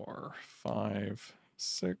 4, 5,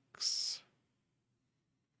 6.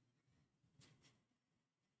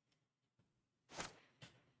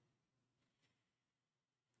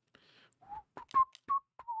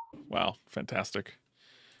 Wow, fantastic.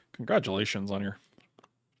 Congratulations on your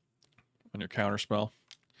counterspell.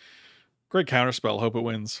 Great counterspell. Hope it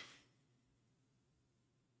wins.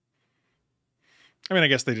 I mean, I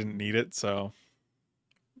guess they didn't need it, so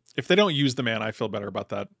if they don't use the mana, I feel better about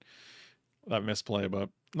that misplay, but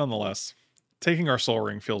nonetheless, taking our Soul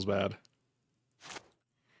Ring feels bad.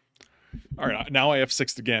 All right, now I have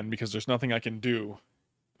 6'd again because there's nothing I can do.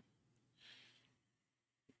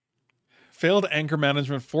 Failed anchor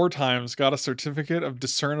management 4 times, got a certificate of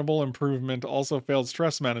discernible improvement, also failed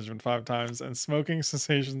stress management 5 times, and smoking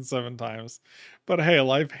cessation 7 times. But hey,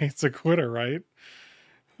 life hates a quitter, right?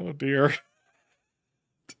 Oh dear.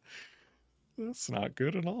 That's not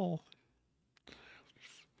good at all.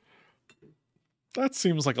 That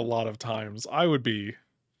seems like a lot of times. I would be...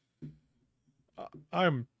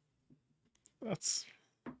 That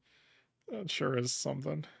sure is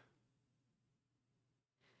something.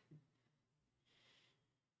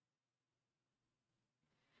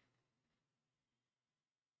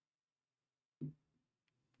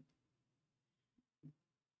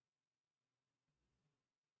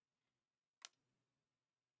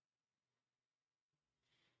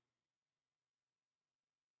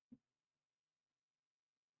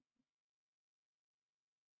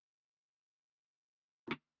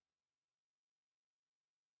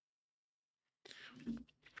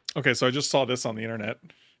 Okay, so I just saw this on the internet,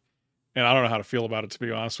 and I don't know how to feel about it, to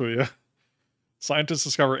be honest with you. Scientists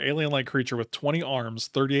discover alien-like creature with 20 arms,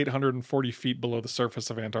 3,840 feet below the surface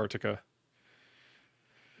of Antarctica.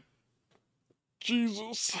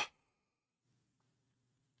 Jesus.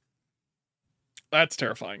 That's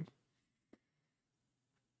terrifying.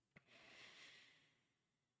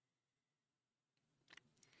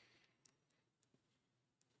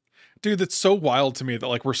 Dude, that's so wild to me that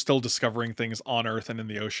like we're still discovering things on Earth and in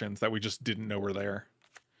the oceans that we just didn't know were there.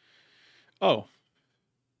 Oh.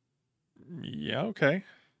 Yeah, okay.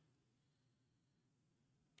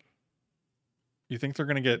 You think they're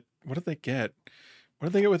gonna get, what did they get? What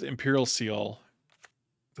did they get with Imperial Seal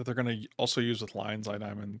that they're gonna also use with Lion's Eye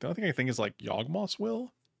Diamond? The only thing I think is like Yawgmoth's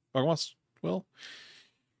Will? Yawgmoth's Will?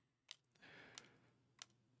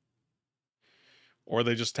 Or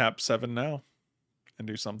they just tap 7 now and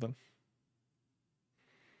do something.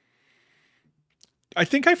 I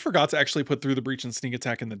think I forgot to actually put Through the Breach and Sneak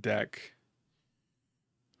Attack in the deck.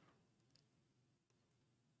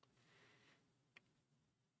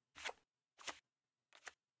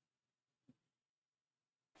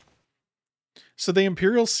 So they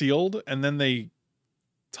Imperial Sealed and then they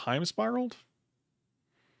Time Spiraled?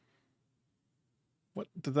 What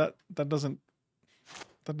did that doesn't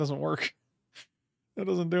work. That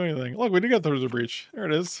doesn't do anything. Look, we did get Through the Breach. There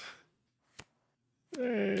it is.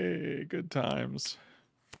 Hey, good times.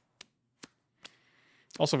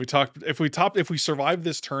 Also, if we survive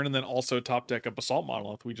this turn and then also top deck a Basalt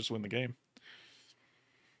Monolith, we just win the game.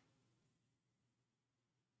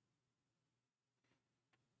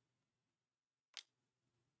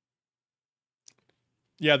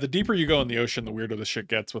 Yeah, the deeper you go in the ocean, the weirder the shit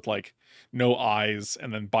gets with like no eyes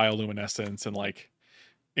and then bioluminescence and like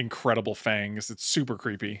incredible fangs. It's super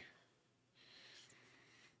creepy.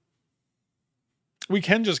 We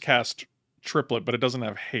can just cast Triplet, but it doesn't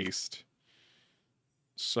have haste.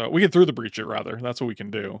 So we get Through the Breach it rather. That's what we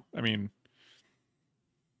can do. I mean,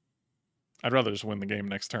 I'd rather just win the game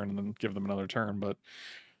next turn and then give them another turn, but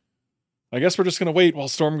I guess we're just gonna wait while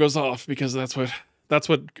Storm goes off because that's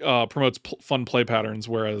what promotes fun play patterns,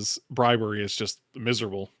 whereas Bribery is just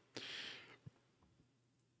miserable.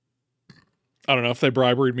 I don't know if they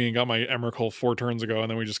briberied me and got my Emrakul 4 turns ago, and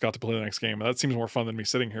then we just got to play the next game. That seems more fun than me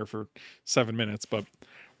sitting here for 7 minutes. But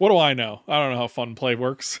what do I know? I don't know how fun play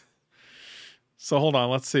works. So hold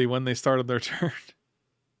on, let's see when they started their turn.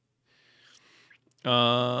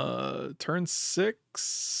 Turn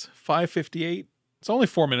 6, 5:58. It's only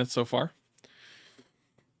 4 minutes so far.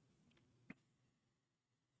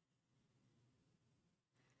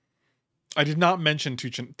 I did not mention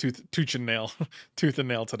Tooth and Nail, Tooth and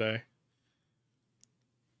Nail today.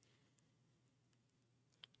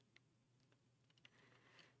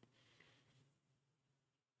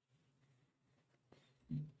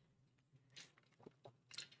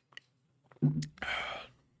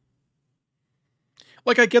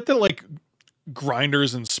 Like, I get that, like,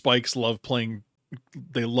 grinders and spikes love playing.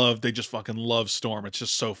 They just fucking love Storm. It's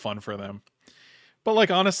just so fun for them. But, like,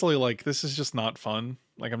 honestly, like, this is just not fun.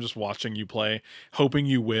 Like, I'm just watching you play, hoping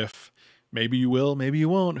you whiff. Maybe you will, maybe you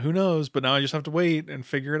won't. Who knows? But now I just have to wait and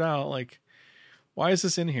figure it out. Like, why is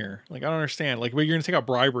this in here? Like, I don't understand. Like, well, you're going to take out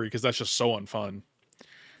Bribery because that's just so unfun.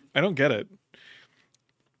 I don't get it.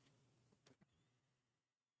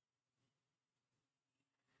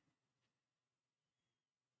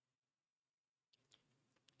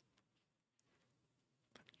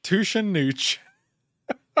 Tushin Nooch.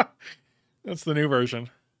 That's the new version.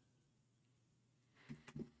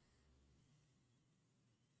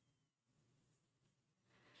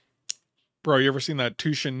 Bro, you ever seen that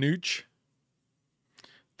Tushin Nooch?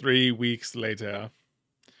 3 weeks later.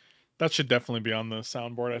 That should definitely be on the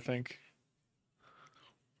soundboard, I think.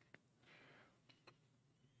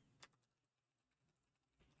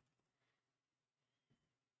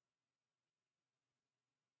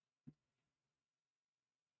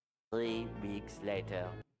 Three weeks later.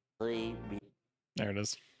 There it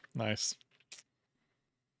is. Nice.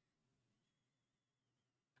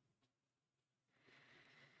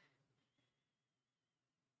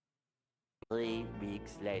 Three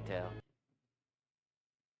weeks later.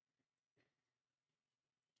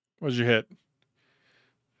 What did you hit?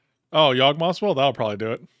 Oh, Yawgmoth's Will? That'll probably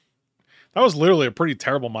do it. That was literally a pretty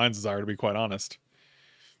terrible Mind's Desire, to be quite honest.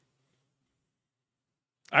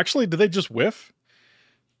 Actually, did they just whiff?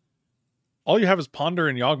 All you have is Ponder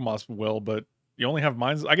and Yawgmoth's Will, but you only have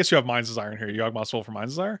Mind's... I guess you have Mind's Desire in here. Yawgmoth's Will for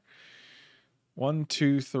Mind's Desire? 1,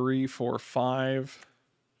 2, 3, 4, 5...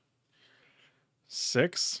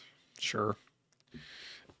 6? Sure.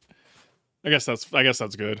 I guess that's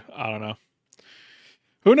good. I don't know.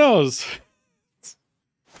 Who knows?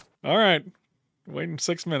 All right. Waiting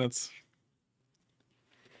 6 minutes.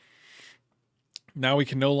 Now we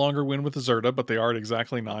can no longer win with Zerta, but they are at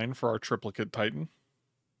exactly 9 for our triplicate Titan.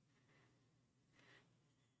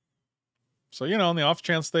 So, you know, on the off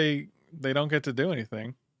chance they don't get to do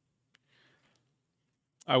anything,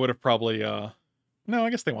 I would have probably no, I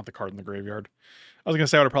guess they want the card in the graveyard. I was gonna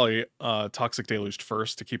say I would have probably Toxic Deluged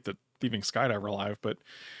first to keep the Thieving Skydiver alive, but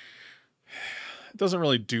it doesn't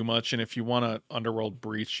really do much, and if you want to Underworld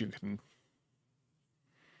Breach, you can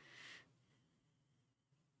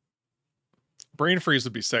Brain Freeze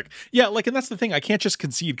would be sick. Yeah, like, and that's the thing. I can't just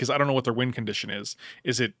concede because I don't know what their win condition is.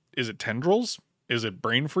 Is it Tendrils? Is it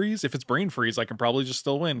Brain Freeze? If it's Brain Freeze, I can probably just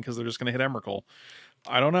still win because they're just going to hit Emrakul.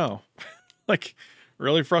 I don't know. Like,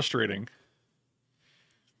 really frustrating.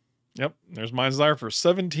 Yep, there's my desire for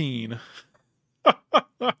 17.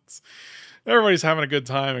 Everybody's having a good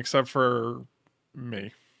time except for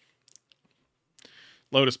me.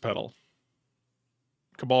 Lotus Petal.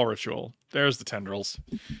 Cabal Ritual. There's the Tendrils.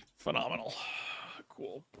 Phenomenal.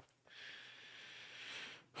 Cool.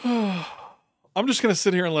 I'm just going to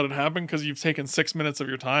sit here and let it happen because you've taken 6 minutes of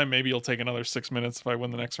your time. Maybe you'll take another 6 minutes if I win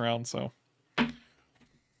the next round, so.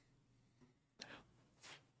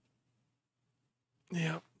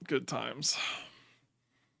 Yeah, good times.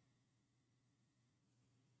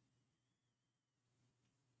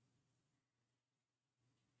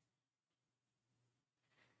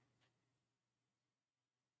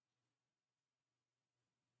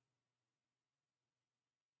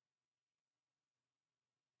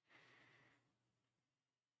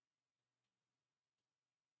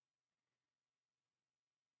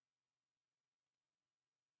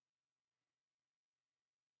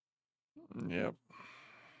 Yep.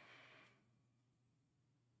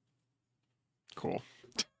 Cool.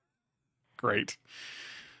 Great.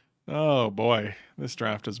 Oh boy, this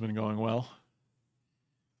draft has been going well.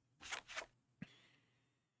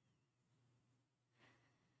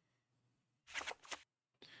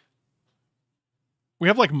 We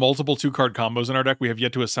have like multiple 2-card combos in our deck. We have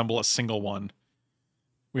yet to assemble a single one.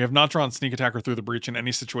 We have not drawn Sneak Attacker through the breach in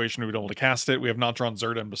any situation we'd be able to cast it. We have not drawn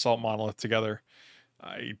Zerta and Basalt Monolith together.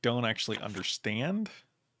 I don't actually understand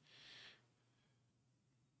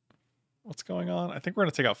what's going on. I think we're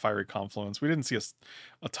going to take out Fiery Confluence. We didn't see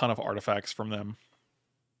a ton of artifacts from them.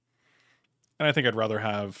 And I think I'd rather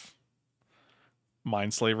have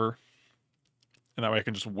Mindslaver. And that way I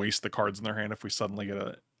can just waste the cards in their hand if we suddenly get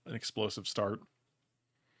an explosive start.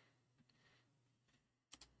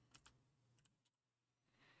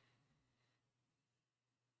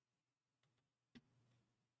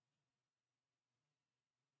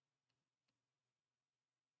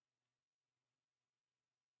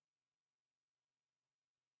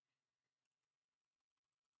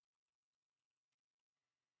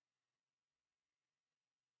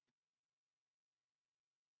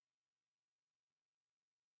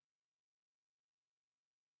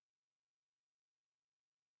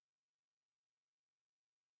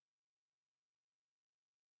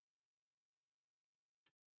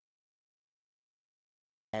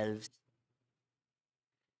 Elves.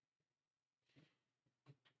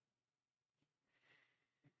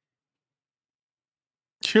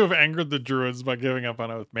 You have angered the druids by giving up on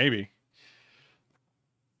Oath. Maybe.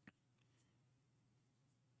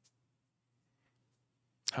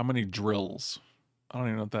 How many drills? I don't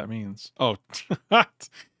even know what that means. Oh, it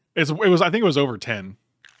was. I think it was over 10.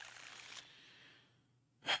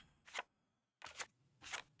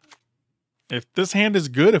 If this hand is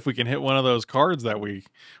good, if we can hit one of those cards that we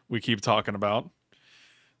keep talking about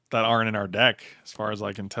that aren't in our deck, as far as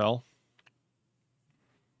I can tell.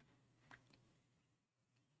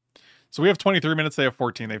 So we have 23 minutes. They have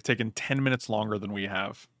 14. They've taken 10 minutes longer than we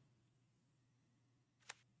have.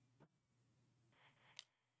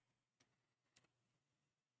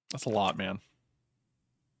 That's a lot, man.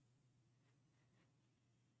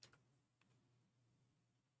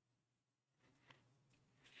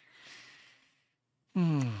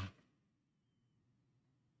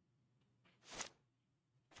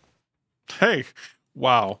 Hey,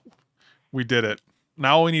 wow. We did it.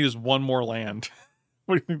 Now all we need is one more land.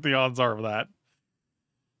 What do you think the odds are of that?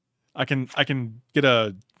 I can get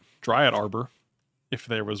a Dryad Arbor if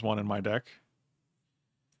there was one in my deck.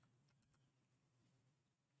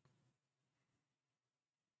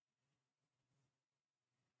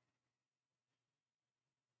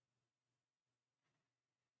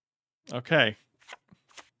 Okay.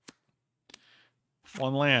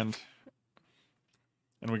 One land.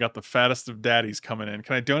 And we got the fattest of daddies coming in.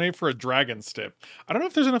 Can I donate for a dragon stip? I don't know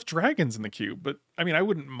if there's enough dragons in the queue, but I mean, I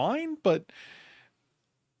wouldn't mind, but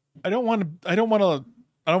I don't want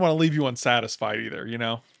to leave you unsatisfied either, you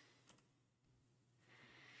know?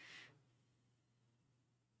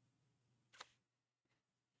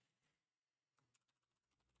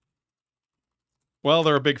 Well,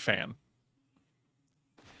 they're a big fan.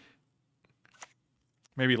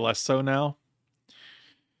 Maybe less so now.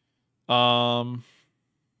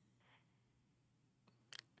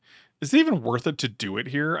 Is it even worth it to do it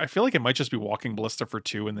here? I feel like it might just be walking Ballista for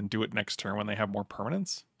 2 and then do it next turn when they have more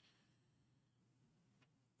permanents.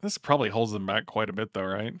 This probably holds them back quite a bit though,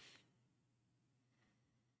 right?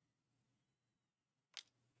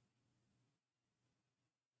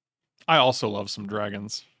 I also love some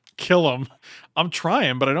dragons. Kill them. I'm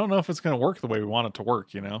trying, but I don't know if it's going to work the way we want it to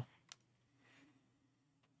work, you know?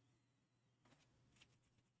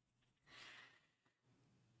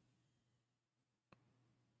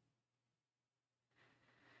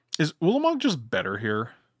 Is Ulamog just better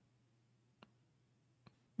here?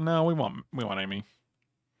 No, we want Amy.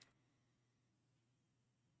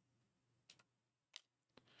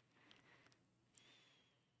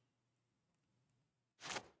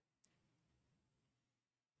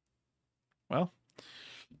 Well,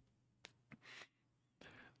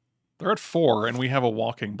 they're at 4 and we have a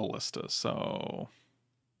walking Ballista, so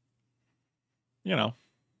you know.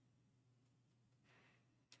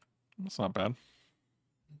 That's not bad.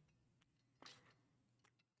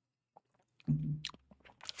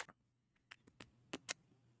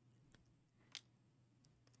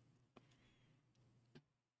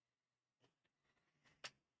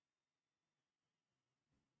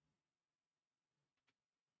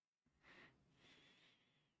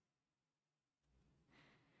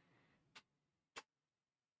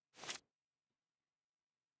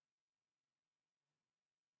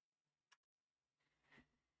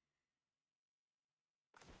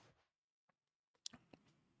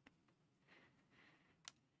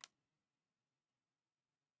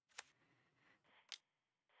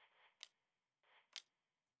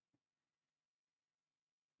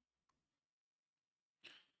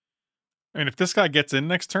 I mean, if this guy gets in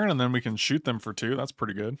next turn and then we can shoot them for 2, that's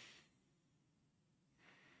pretty good.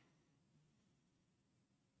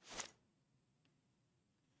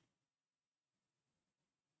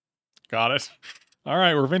 Got it. All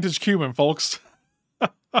right, we're vintage Cuban, folks.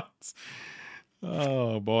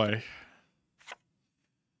 Oh, boy.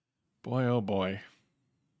 Boy, oh, boy.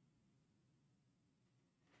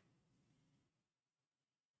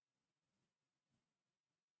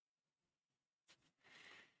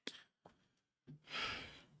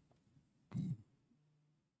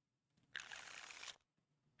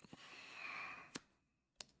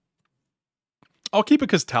 I'll keep it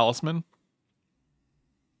because Talisman.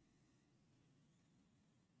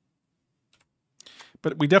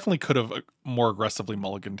 But we definitely could have more aggressively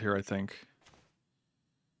mulliganed here, I think.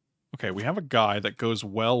 Okay, we have a guy that goes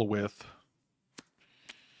well with,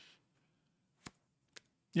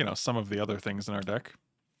 you know, some of the other things in our deck.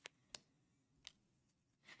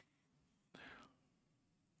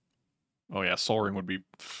 Oh yeah, Soul Ring would be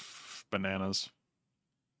bananas.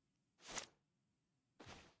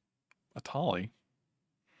 Atali.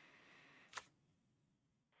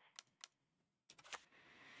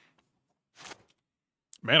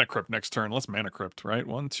 Mana Crypt next turn. Let's Mana Crypt, right?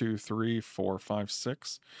 1, 2, 3, 4, 5,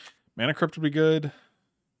 6. Mana Crypt would be good.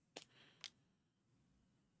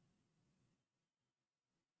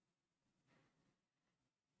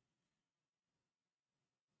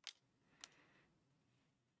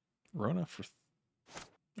 Rona for...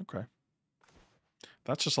 Okay.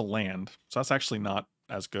 That's just a land. So that's actually not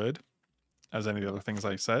as good as any of the other things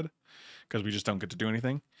I said, because we just don't get to do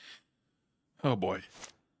anything. Oh boy.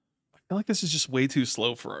 I feel like this is just way too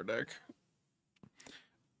slow for our deck.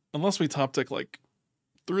 Unless we top deck like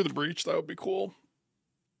Through the Breach, that would be cool.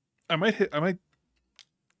 I might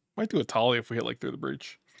do a Tali if we hit like Through the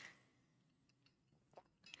Breach.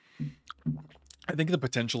 I think the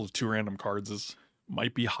potential of 2 random cards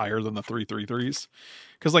might be higher than the 3/3/3s.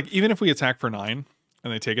 Because like even if we attack for 9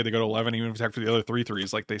 and they take it, they go to 11, even if we attack for the other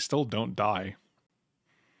 3/3s, like they still don't die.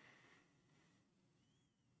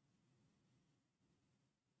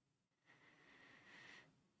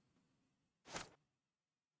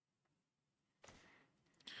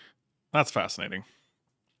 That's fascinating.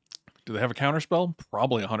 Do they have a counterspell?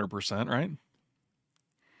 Probably 100%, right?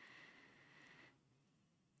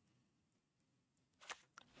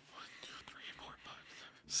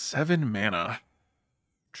 Seven mana.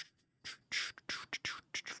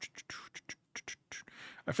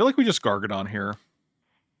 I feel like we just Gargadon here.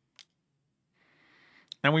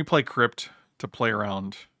 And we play Crypt to play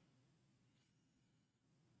around.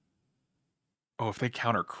 Oh, if they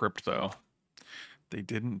counter Crypt, though. They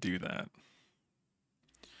didn't do that.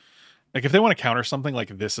 Like, if they want to counter something, like,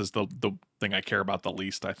 this is the thing I care about the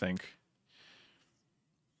least, I think.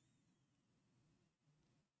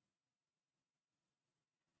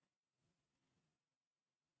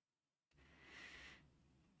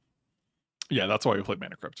 Yeah, that's why we played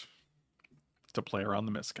Mana Crypt. To play around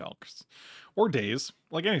the miscalcs. Or days.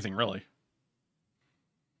 Like anything, really.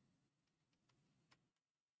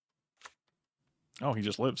 Oh, he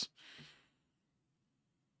just lives.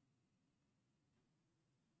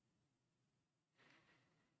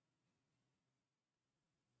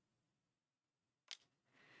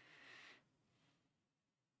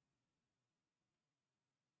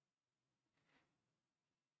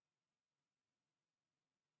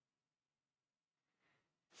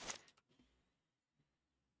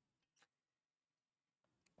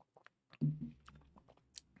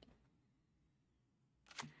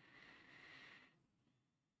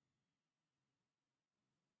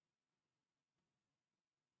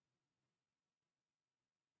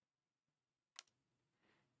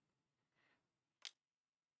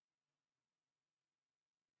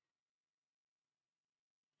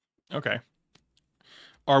 Okay.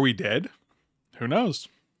 Are we dead? Who knows?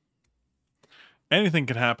 Anything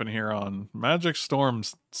can happen here on Magic Storm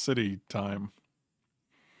City time.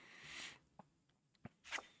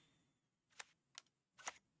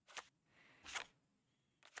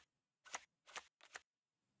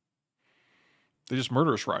 They just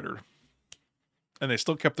Murderous Rider. And they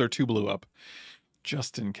still kept their 2 blue up.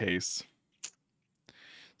 Just in case.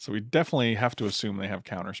 So we definitely have to assume they have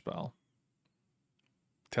Counterspell.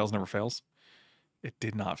 Tails never fails. It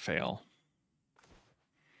did not fail.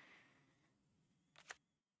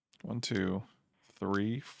 1, 2,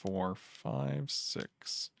 3, 4, 5,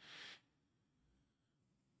 6.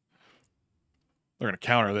 They're going to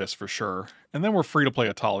counter this for sure. And then we're free to play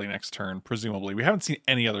a Tali next turn, presumably. We haven't seen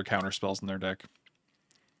any other counter spells in their deck.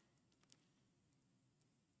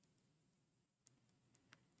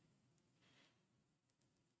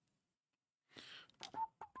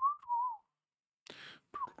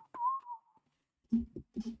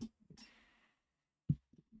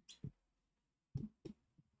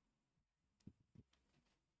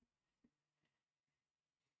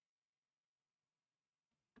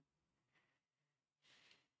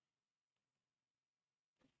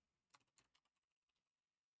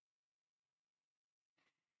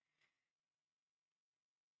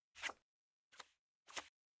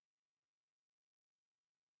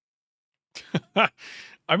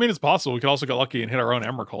 I mean, it's possible. We could also get lucky and hit our own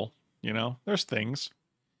Emrakul. You know, there's things.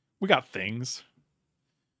 We got things.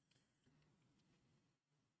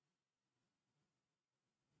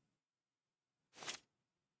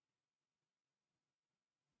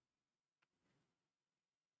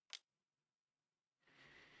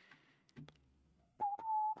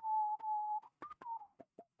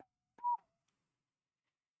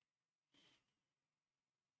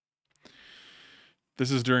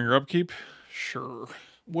 This is during your upkeep? Sure.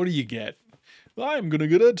 What do you get? I'm gonna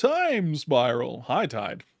get a time spiral. High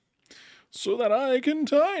tide. So that I can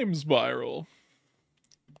time spiral.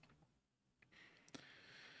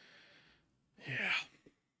 Yeah.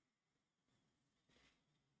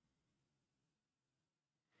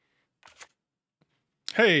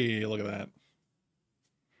 Hey, look at that.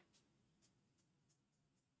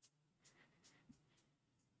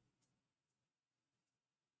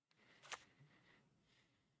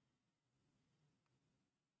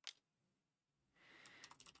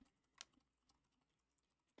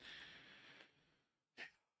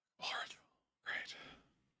 Large. Great.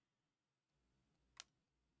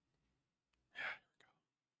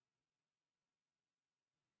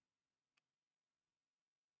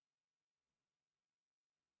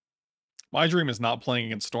 My dream is not playing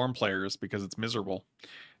against Storm players because it's miserable.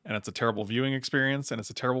 And it's a terrible viewing experience and it's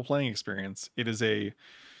a terrible playing experience. It is a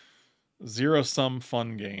zero-sum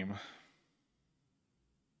fun game.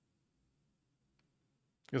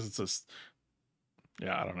 Because it's just,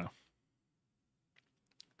 yeah, I don't know.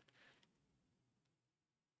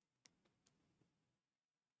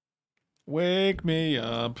 Wake me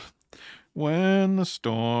up when the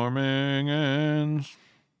storming ends.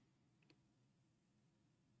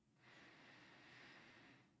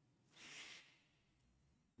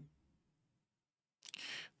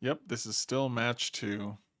 Yep, this is still match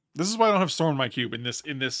 2. This is why I don't have Storm in my cube in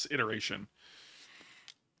this iteration.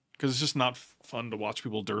 Because it's just not fun to watch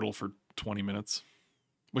people dirtle for 20 minutes.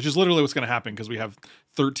 Which is literally what's going to happen because we have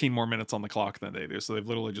 13 more minutes on the clock than they do. So they've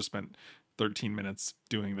literally just spent 13 minutes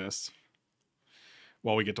doing this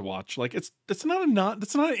while we get to watch. Like that's not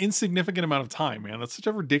an insignificant amount of time, man. That's such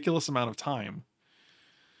a ridiculous amount of time.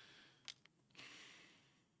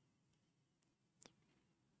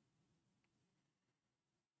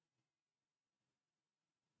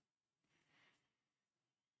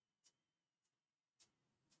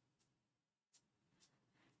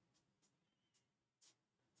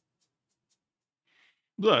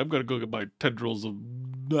 I'm gonna go get my tendrils of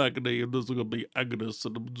agony, and this is gonna be Agnes,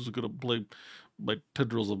 and I'm just gonna play my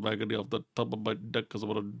tendrils of agony off the top of my neck because I'm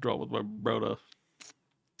gonna draw with my brother.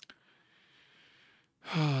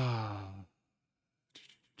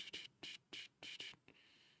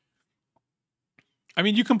 I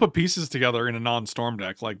mean, you can put pieces together in a non-storm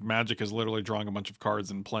deck. Like Magic is literally drawing a bunch of cards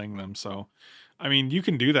and playing them. So, I mean, you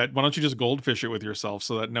can do that. Why don't you just goldfish it with yourself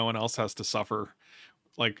so that no one else has to suffer?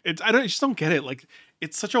 Like, I just don't get it. Like,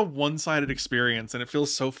 it's such a one-sided experience, and it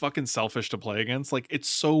feels so fucking selfish to play against. Like, it's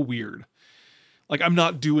so weird. Like, I'm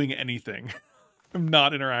not doing anything. I'm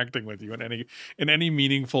not interacting with you in any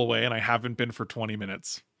meaningful way, and I haven't been for 20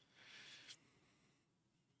 minutes.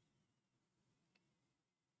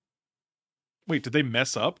 Wait, did they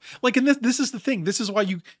mess up? Like, and this is the thing. This is why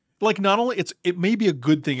you like, not only it may be a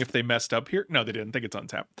good thing if they messed up here. No, they didn't. Think it's on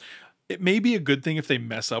tap. It may be a good thing if they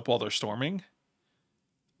mess up while they're storming,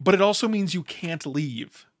 but it also means you can't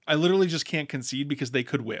leave. I literally just can't concede because they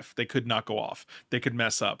could whiff. They could not go off. They could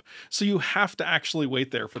mess up. So you have to actually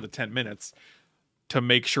wait there for the 10 minutes to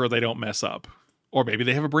make sure they don't mess up. Or maybe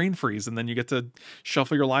they have a brain freeze and then you get to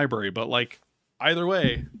shuffle your library. But like, either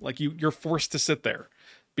way, like you're forced to sit there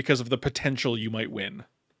because of the potential you might win.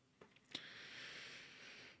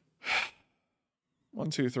 1,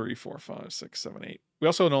 2, 3, 4, 5, 6, 7, 8. We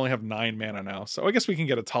also only have 9 mana now, so I guess we can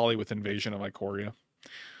get a Tali with Invasion of Ikoria.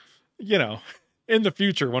 You know, in the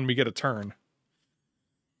future when we get a turn.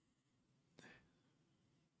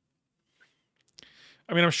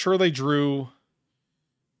 I mean, I'm sure they drew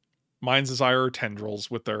Mind's Desire or Tendrils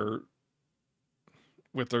with their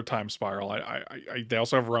Time Spiral. They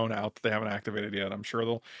also have Roan out that they haven't activated yet. I'm sure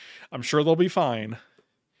they'll be fine.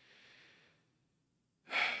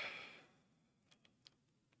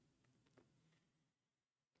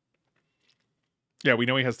 Yeah, we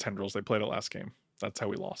know he has Tendrils. They played it last game. That's how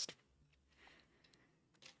we lost.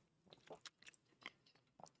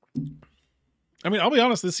 I mean, I'll be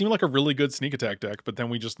honest, this seemed like a really good sneak attack deck, but then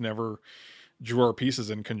we just never drew our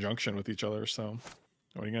pieces in conjunction with each other, so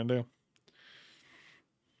what are you gonna do?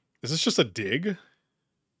 Is this just a dig?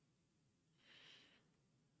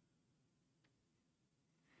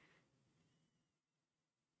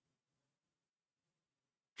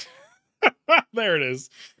 There it is.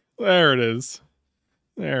 There it is.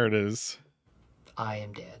 There it is. I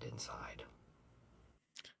am dead inside.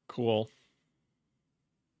 Cool.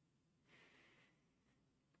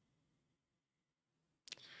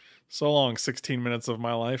 So long, 16 minutes of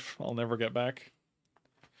my life. I'll never get back.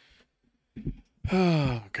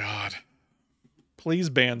 Oh, God. Please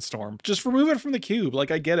ban Storm. Just remove it from the cube.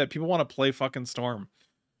 Like, I get it. People want to play fucking Storm.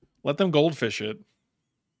 Let them goldfish it.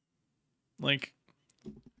 Like,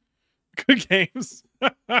 good games.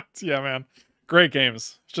 Yeah, man. Great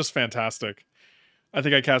games. It's just fantastic. I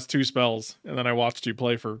think I cast 2 spells, and then I watched you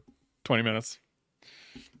play for 20 minutes.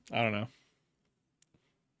 I don't know.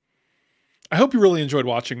 I hope you really enjoyed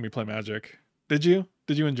watching me play Magic. Did you?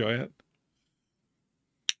 Did you enjoy it?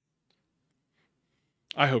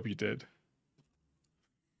 I hope you did.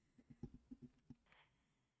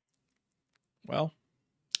 Well,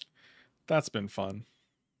 that's been fun.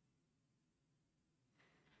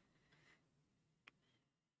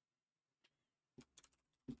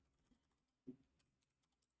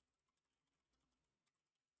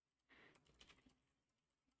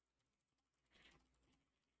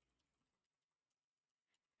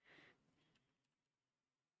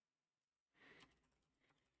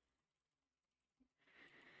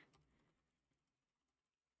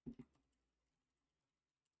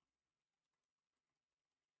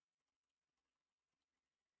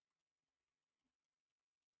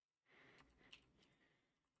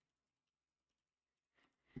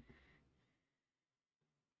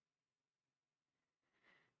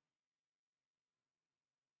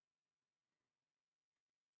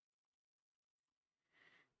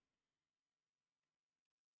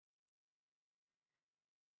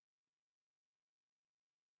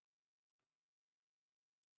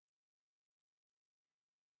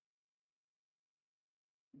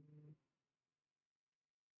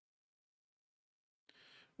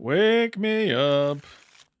 Wake me up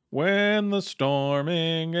when the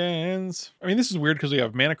storming ends. I mean, this is weird because we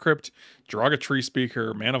have Mana Crypt, Jiraga Tree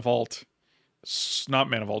Speaker, Mana Vault, not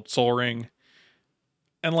Mana Vault, Soul Ring,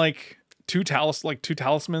 and like two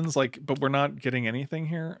talismans, like, but we're not getting anything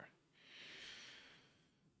here.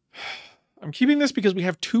 I'm keeping this because we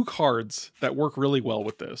have 2 cards that work really well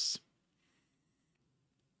with this.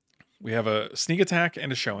 We have a Sneak Attack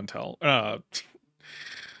and a Show and Tell.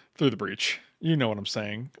 Through the Breach. You know what I'm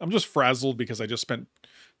saying. I'm just frazzled because I just spent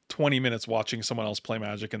 20 minutes watching someone else play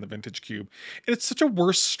Magic in the Vintage Cube. And it's such a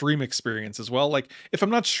worse stream experience as well. Like, if I'm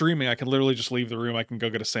not streaming, I can literally just leave the room. I can go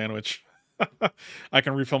get a sandwich. I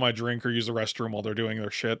can refill my drink or use the restroom while they're doing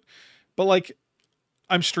their shit. But, like,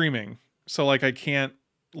 I'm streaming. So, like, I can't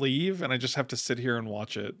leave, and I just have to sit here and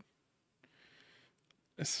watch it.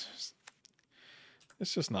 It's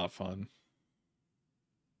just not fun.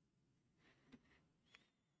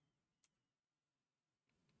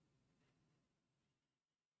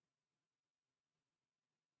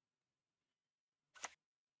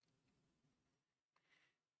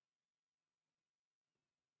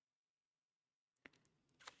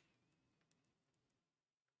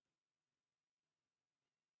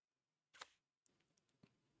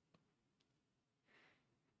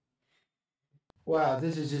 Wow,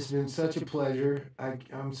 this has just been such a pleasure.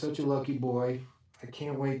 I'm such a lucky boy. I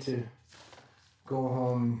can't wait to go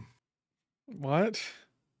home. What?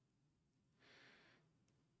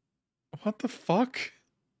 What the fuck?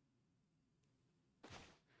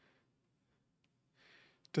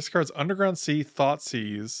 Discards Underground Sea,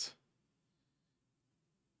 Thoughtseize.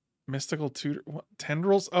 Mystical Tutor. What?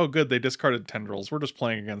 Tendrils? Oh, good. They discarded Tendrils. We're just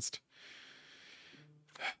playing against.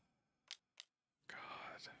 God.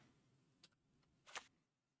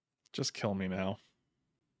 Just kill me now.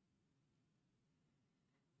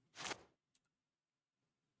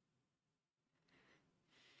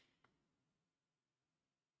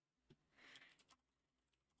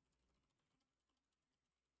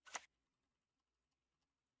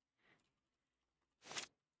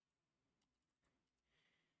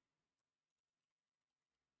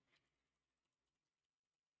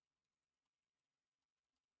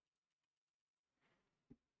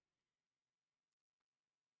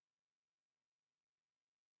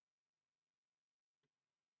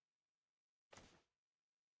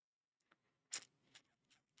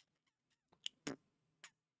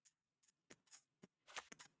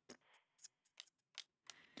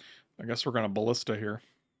 I guess we're going to Ballista here.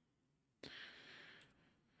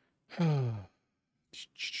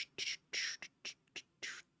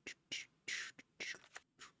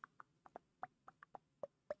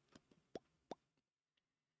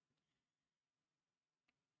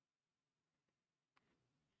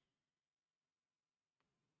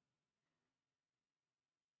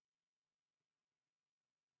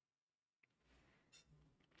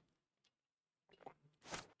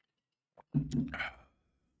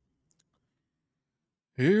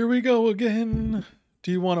 Here we go again.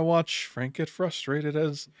 Do you want to watch Frank get frustrated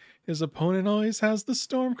as his opponent always has the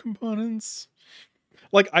storm components?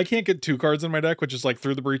 Like, I can't get 2 cards in my deck, which is like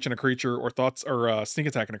Through the Breach in a creature or Thoughts or Sneak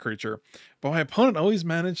Attack in a creature. But my opponent always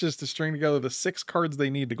manages to string together the 6 cards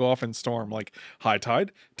they need to go off in Storm, like High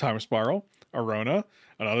Tide, Time Spiral, Arona,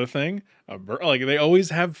 another thing. Like, they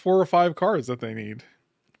always have 4 or 5 cards that they need.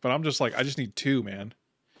 But I'm just like, I just need 2, man.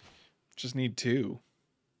 Just need 2.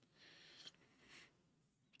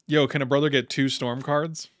 Yo, can a brother get 2 Storm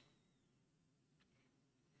cards?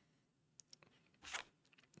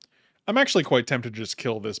 I'm actually quite tempted to just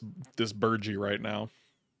kill this Burgie right now.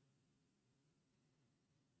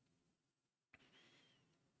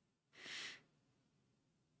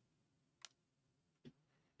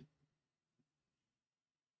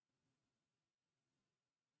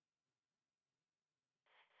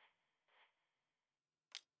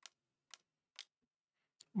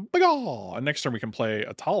 Bagaw! And next turn we can play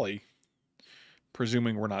Atali,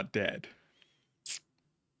 presuming we're not dead.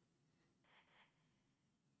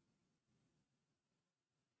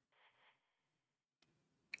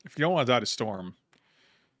 If you don't want to die to Storm,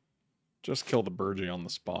 just kill the Burgie on the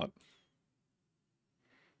spot.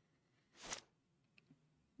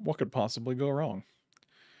 What could possibly go wrong?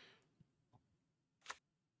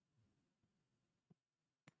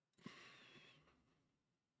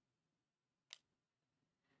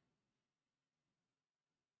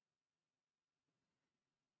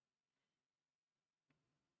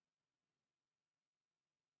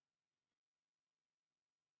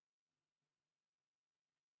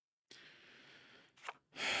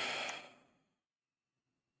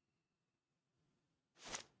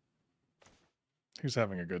 Who's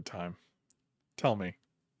having a good time? Tell me.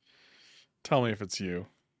 Tell me if it's you.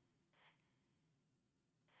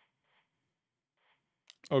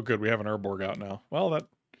 Oh, good. We have an Urborg out now. Well,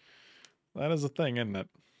 that is a thing, isn't it?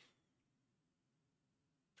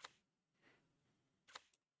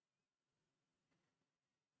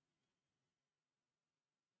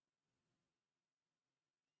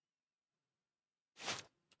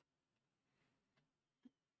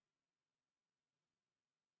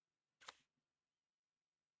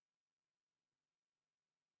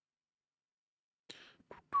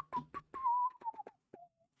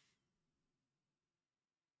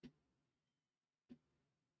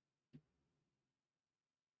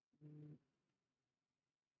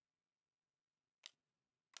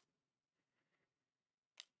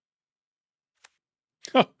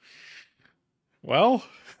 Well,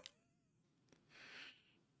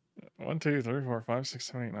 1, 2, 3, 4, 5, 6,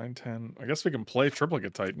 7, 8, 9, 10. I guess we can play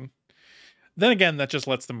Triplicate Titan. Then again, that just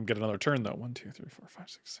lets them get another turn, though. 1, 2, 3, 4, 5,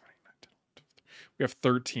 6, 7, 8, 9, 10, 11, 12. We have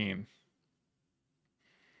 13.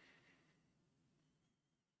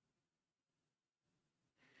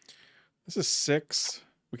 This is 6.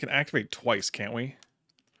 We can activate twice, can't we?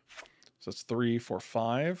 So it's 3, 4,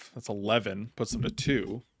 5. That's 11. Puts them to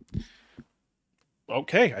 2.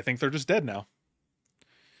 Okay, I think they're just dead now.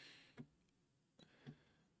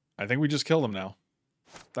 I think we just kill them now.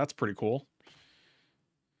 That's pretty cool.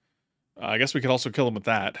 I guess we could also kill them with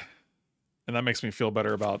that. And that makes me feel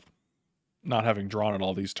better about not having drawn it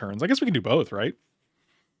all these turns. I guess we can do both, right?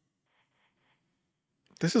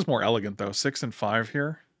 This is more elegant, though. 6 and 5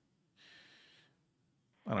 here.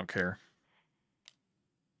 I don't care.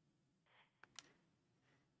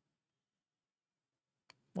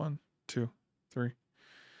 One, 2, 3,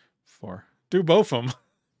 4. Do both of them.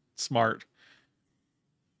 Smart.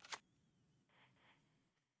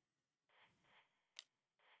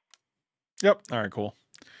 Yep. All right, cool.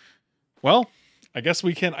 Well, I guess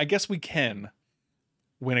we can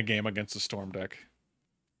win a game against the Storm deck.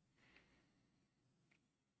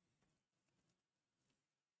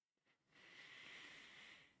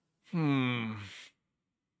 I'm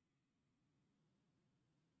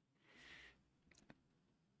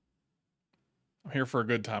here for a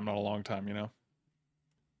good time, not a long time, you know?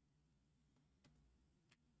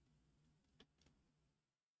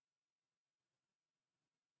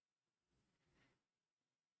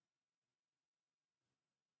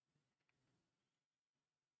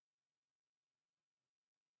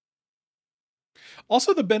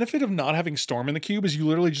 Also, the benefit of not having Storm in the cube is you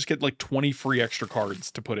literally just get like 20 free extra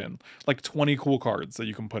cards to put in. Like 20 cool cards that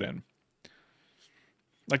you can put in.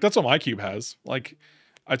 Like, that's what my cube has. Like,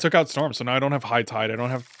 I took out Storm, so now I don't have High Tide. I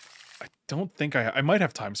don't think I might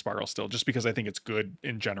have Time Spiral still, just because I think it's good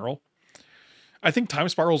in general. I think Time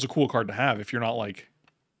Spiral is a cool card to have if you're not like...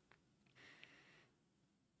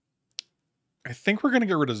 I think we're going to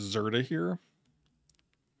get rid of Zerta here.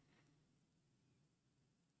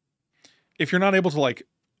 If you're not able to, like,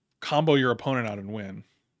 combo your opponent out and win.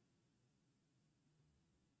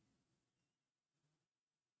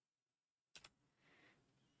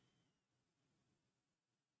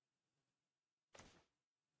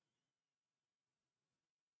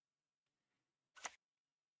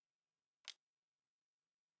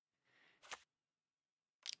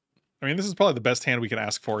 I mean, this is probably the best hand we can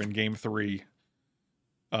ask for in game 3.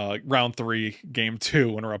 Round 3, game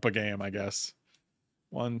 2, when we're up a game, I guess.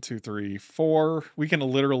 1, 2, 3, 4. We can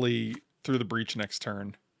literally through the breach next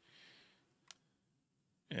turn.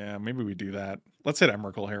 Yeah, maybe we do that. Let's hit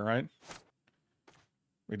Emrakul here, right?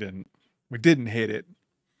 We didn't. We didn't hit it.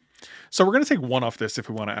 So we're going to take 1 off this if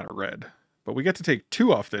we want to add a red. But we get to take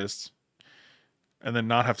 2 off this and then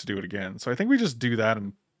not have to do it again. So I think we just do that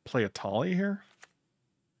and play a Tali here.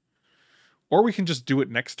 Or we can just do it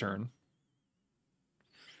next turn.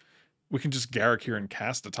 We can just Garrick here and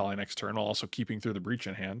cast a Tali next turn while also keeping through the breach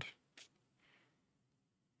in hand.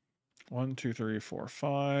 1, 2, 3, 4,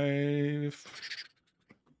 5.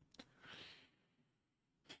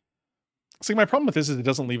 See, my problem with this is it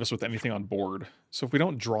doesn't leave us with anything on board. So if we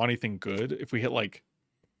don't draw anything good, if we hit like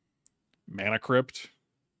Mana Crypt,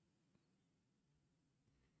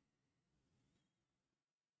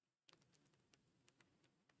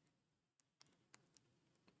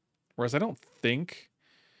 whereas I don't think...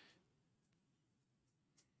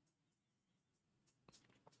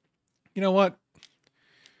 You know what?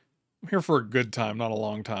 I'm here for a good time, not a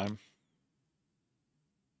long time.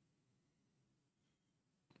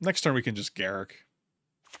 Next turn we can just Garrick.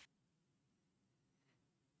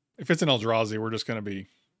 If it's an Eldrazi, we're just gonna be...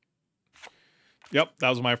 Yep, that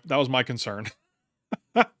was my concern.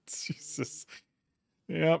 Jesus.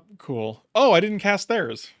 Yep, cool. Oh, I didn't cast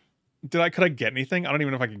theirs. Could I get anything? I don't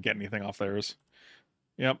even know if I can get anything off theirs.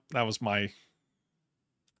 Yep, that was my...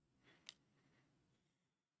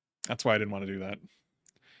 That's why I didn't want to do that.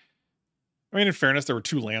 I mean, in fairness, there were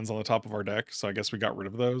 2 lands on the top of our deck, so I guess we got rid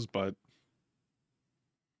of those, but...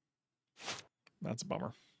 That's a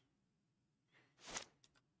bummer.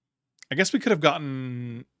 I guess we could have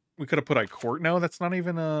gotten... We could have put Court. No, that's not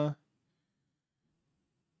even a...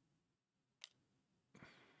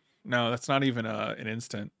 No, that's not even an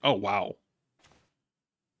instant. Oh, wow.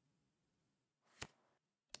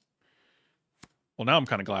 Well, now I'm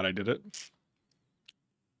kind of glad I did it.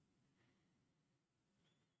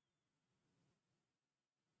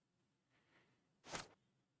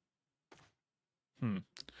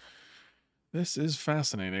 This is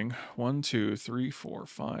fascinating. 1, 2, 3, 4,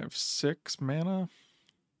 5, 6 mana.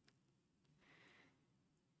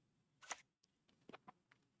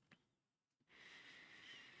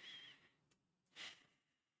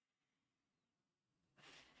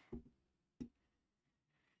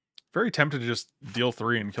 Very tempted to just deal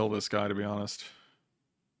 3 and kill this guy, to be honest.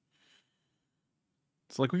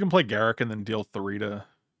 It's like we can play Garrick and then deal 3 to...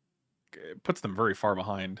 It puts them very far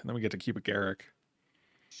behind, and then we get to keep a Garrick.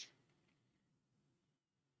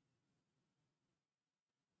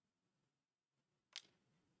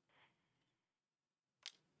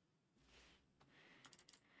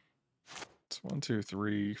 It's 1, 2,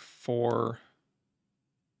 3, 4...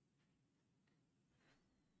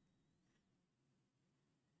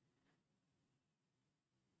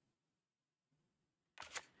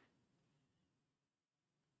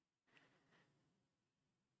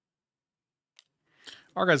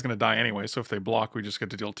 Our guy's going to die anyway, so if they block, we just get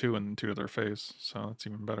to deal 2 and 2 to their face. So that's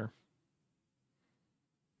even better.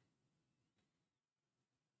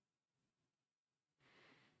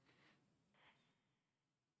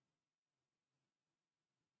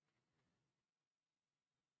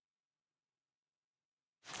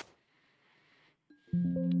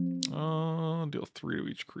 Deal 3 to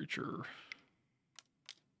each creature.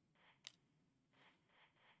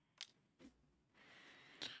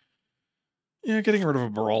 Yeah, getting rid of a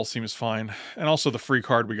Baral seems fine. And also the free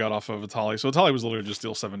card we got off of Atali. So Atali was literally just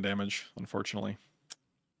deal 7 damage, unfortunately.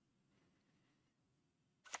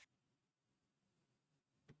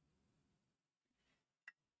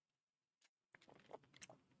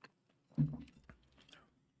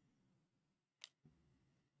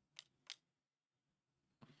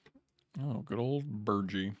 Oh, good old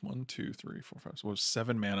Burgie. 1, 2, 3, 4, 5. So it was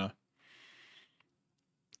 7 mana.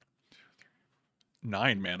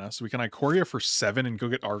 9 mana. So we can Ikoria for 7 and go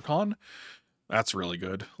get Archon? That's really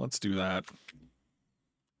good. Let's do that.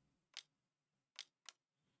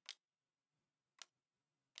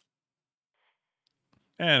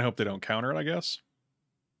 And hope they don't counter it, I guess.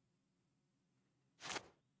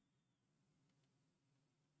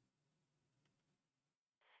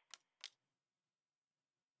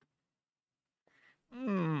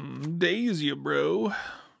 Daze you, bro.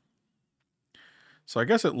 So I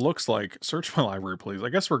guess it looks like... Search my library, please. I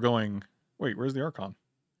guess we're going... Wait, where's the Archon?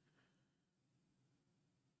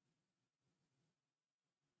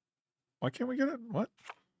 Why can't we get it? What?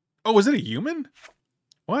 Oh, is it a human?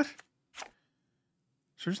 What?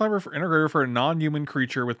 Search library for integrator for a non-human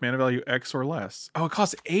creature with mana value X or less. Oh, it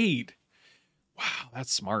costs 8. Wow,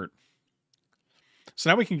 that's smart. So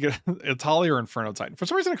now we can get Atali or Inferno Titan. For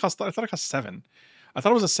some reason, I thought it cost 7. I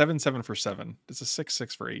thought it was a 7/7 for 7. It's a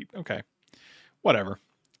 6/6 for 8. Okay. Whatever.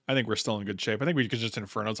 I think we're still in good shape. I think we could just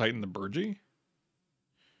Inferno Titan the Burgie.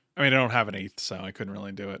 I mean, I don't have an 8th, so I couldn't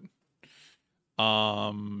really do it.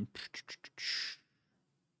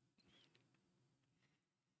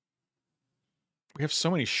 We have so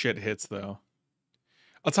many shit hits, though.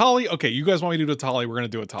 Atali? Okay, you guys want me to do Atali? We're going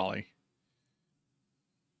to do Atali.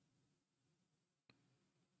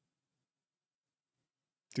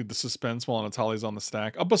 Dude, the suspense while Atali's on the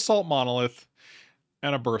stack. A Basalt Monolith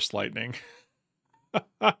and a Burst Lightning. Do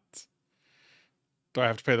I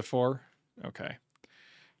have to pay the 4? Okay.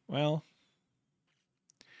 Well,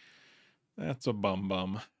 that's a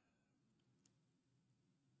bum.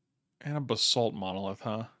 And a Basalt Monolith,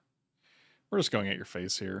 huh? We're just going at your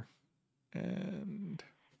face here. And...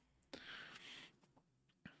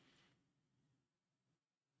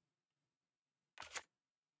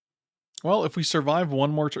 Well, if we survive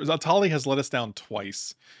one more turn... Atali has let us down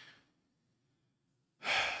twice.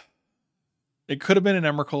 It could have been an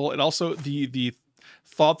Emrakul. It also... The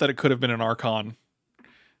thought that it could have been an Archon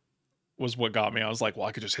was what got me. I was like, well,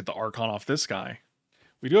 I could just hit the Archon off this guy.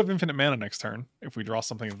 We do have infinite mana next turn, if we draw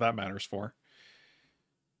something that matters for.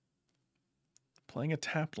 Playing a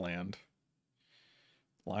tapped land.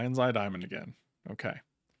 Lion's Eye Diamond again. Okay.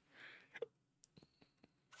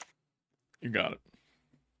 You got it.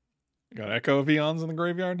 You got Echo of Eons in the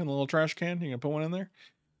graveyard and a little trash can. You gonna put one in there?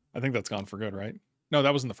 I think that's gone for good, right? No,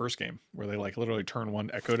 that was in the first game where they like literally turn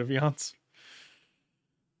 1 Echo to Eons.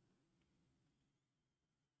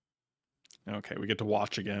 Okay, we get to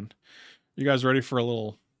watch again. You guys ready for a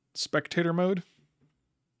little spectator mode?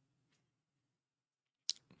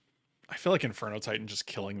 I feel like Inferno Titan just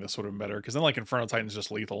killing this would have been better, because then like Inferno Titan's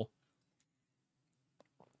just lethal.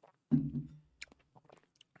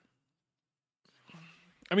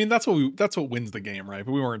 I mean, that's what wins the game, right?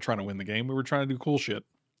 But we weren't trying to win the game. We were trying to do cool shit.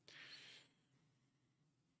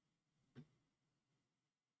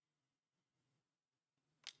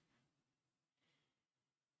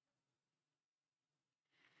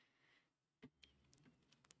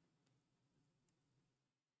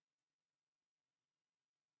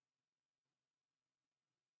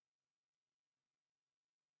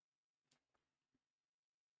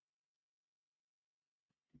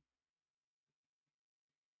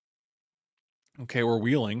 Okay, we're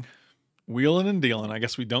wheeling. Wheeling and dealing. I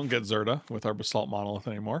guess we don't get Zerta with our Basalt Monolith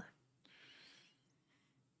anymore.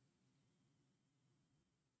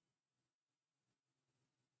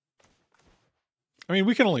 I mean,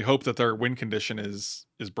 we can only hope that their win condition is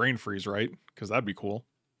Brain Freeze, right? Because that'd be cool.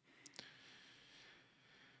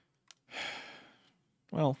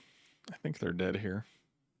 Well, I think they're dead here.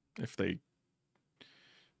 If they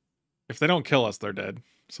don't kill us, they're dead.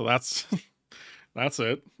 So that's that's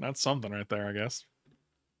it. That's something right there, I guess.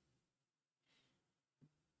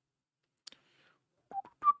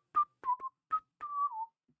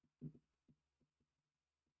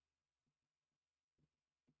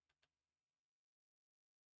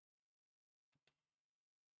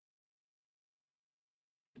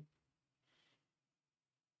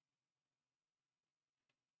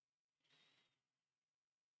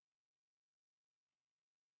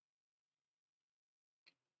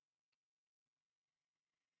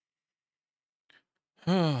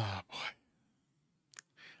 Oh boy.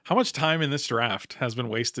 How much time in this draft has been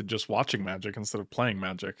wasted just watching Magic instead of playing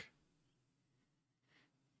Magic?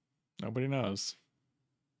 Nobody knows.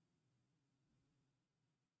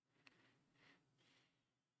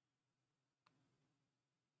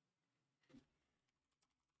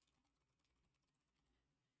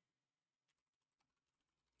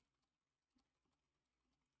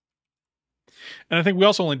 And I think we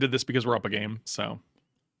also only did this because we're up a game, so.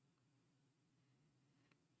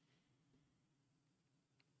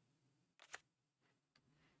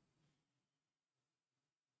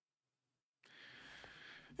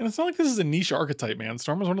 And it's not like this is a niche archetype, man.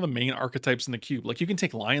 Storm is one of the main archetypes in the cube. Like, you can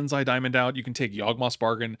take Lion's Eye Diamond out, you can take Yawgmoth's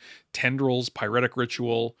Bargain, Tendrils, Pyretic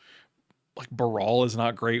Ritual. Like, Baral is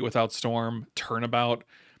not great without Storm. Turnabout.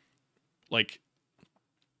 Like,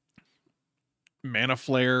 Mana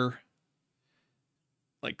Flare.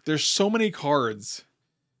 Like, there's so many cards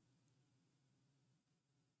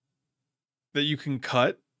that you can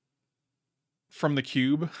cut from the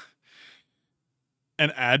cube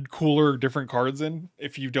and add cooler different cards in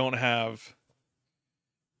if you don't have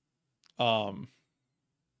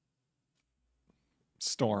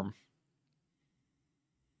Storm.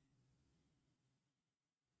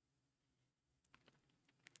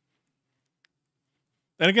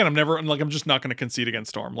 And again, I'm just not going to concede against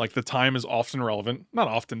Storm. Like, the time is often relevant. Not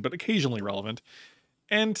often, but occasionally relevant.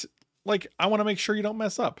 And, like, I want to make sure you don't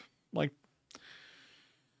mess up.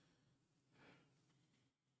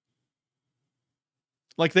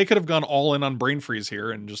 Like, they could have gone all in on Brain Freeze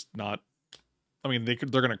here and just not. I mean, they're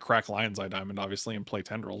going to crack Lion's Eye Diamond, obviously, and play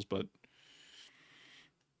Tendrils, but,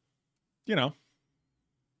 you know.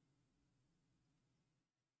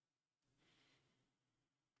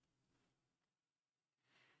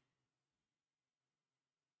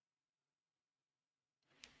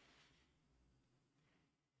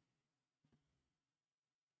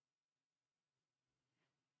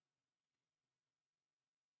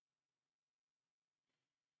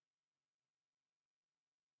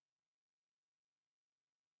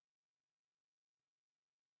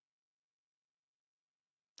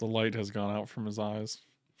 The light has gone out from his eyes.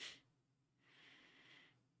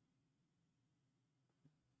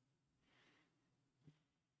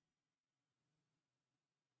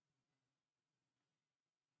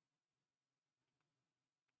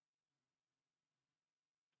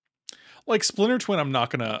 Like, Splinter Twin, I'm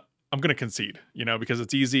gonna concede, you know, because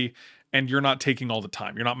it's easy and you're not taking all the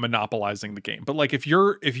time. You're not monopolizing the game. But, like, if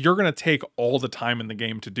you're gonna take all the time in the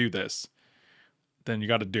game to do this, then you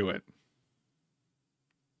got to do it.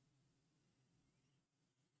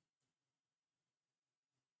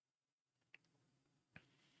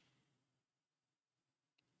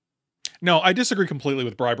 No, I disagree completely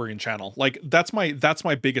with bribery and channel. Like, that's my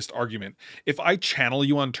biggest argument. If I channel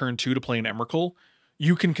you on turn 2 to play an Emrakul,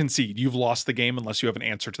 you can concede. You've lost the game unless you have an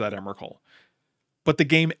answer to that Emrakul. But the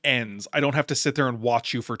game ends. I don't have to sit there and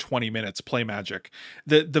watch you for 20 minutes play Magic.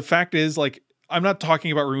 The fact is, like, I'm not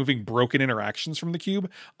talking about removing broken interactions from the cube.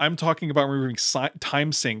 I'm talking about removing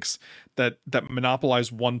time sinks that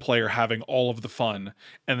monopolize one player having all of the fun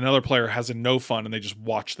and another player has no fun and they just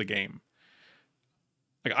watch the game.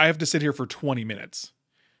 Like, I have to sit here for 20 minutes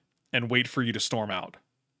and wait for you to storm out.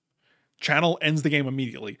 Channel ends the game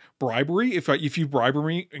immediately. Bribery, if you bribe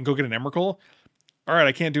me and go get an Emrakul, all right,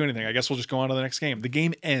 I can't do anything. I guess we'll just go on to the next game. The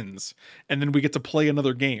game ends, and then we get to play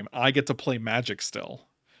another game. I get to play Magic still.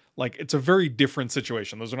 Like, it's a very different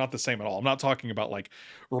situation. Those are not the same at all. I'm not talking about, like,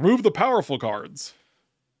 remove the powerful cards.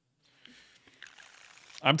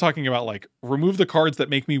 I'm talking about, like, remove the cards that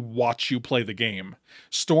make me watch you play the game.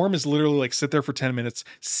 Storm is literally like, sit there for 10 minutes,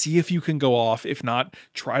 see if you can go off. If not,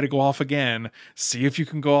 try to go off again. See if you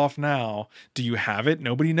can go off now. Do you have it?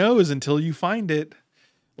 Nobody knows until you find it.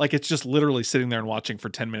 Like, it's just literally sitting there and watching for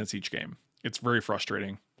 10 minutes each game. It's very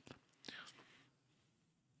frustrating.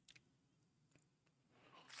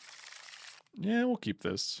 Yeah, we'll keep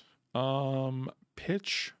this.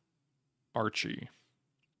 Pitch Archie.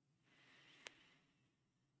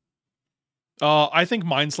 I think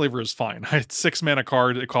Mindslaver is fine. It's 6 mana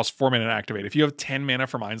card. It costs 4 mana to activate. If you have 10 mana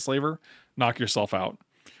for Mindslaver, knock yourself out.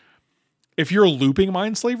 If you're looping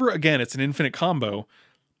Mindslaver, again, it's an infinite combo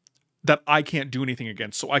that I can't do anything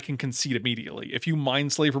against, so I can concede immediately. If you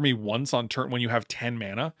Mindslaver me once on turn when you have 10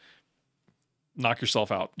 mana, knock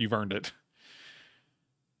yourself out. You've earned it.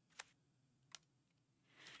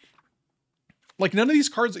 Like, none of these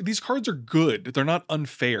cards are good. They're not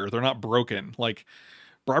unfair. They're not broken. Like,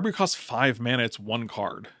 Bribery costs 5 mana, it's 1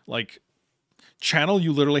 card. Like, Channel,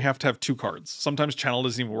 you literally have to have 2 cards. Sometimes Channel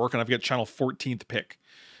doesn't even work, and I've got Channel 14th pick.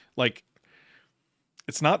 Like,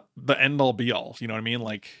 it's not the end-all be-all, you know what I mean?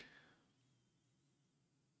 Like,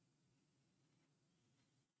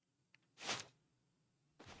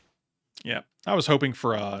 yeah, I was hoping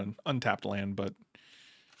for an untapped land, but,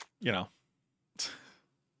 you know.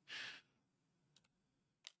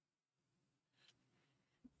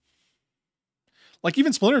 Like,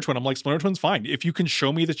 even Splinter Twin, I'm like, Splinter Twin's fine. If you can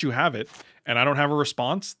show me that you have it and I don't have a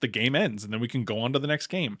response, the game ends and then we can go on to the next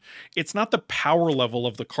game. It's not the power level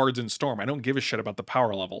of the cards in Storm. I don't give a shit about the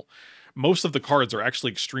power level. Most of the cards are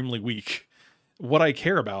actually extremely weak. What I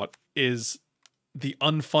care about is the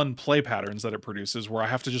unfun play patterns that it produces where I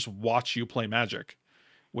have to just watch you play Magic,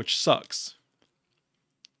 which sucks.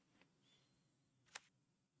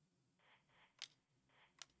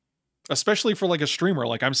 Especially for like a streamer,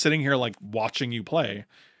 like I'm sitting here like watching you play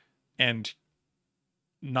and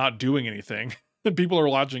not doing anything and people are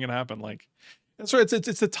watching it happen. Like, so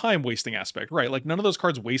it's the time wasting aspect, right? Like, none of those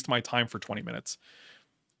cards waste my time for 20 minutes.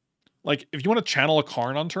 Like, if you want to channel a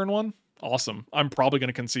Karn on turn 1, awesome. I'm probably going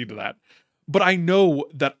to concede to that. But I know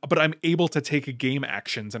that, but I'm able to take game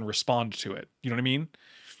actions and respond to it. You know what I mean?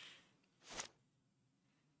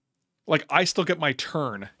 Like, I still get my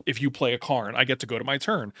turn. If you play a Karn, I get to go to my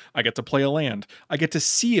turn. I get to play a land. I get to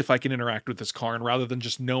see if I can interact with this Karn rather than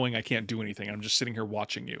just knowing I can't do anything. I'm just sitting here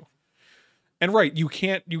watching you. And right, you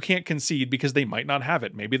can't concede because they might not have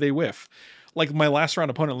it. Maybe they whiff. Like, my last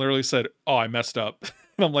round opponent literally said, "Oh, I messed up."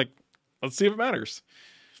 And I'm like, let's see if it matters.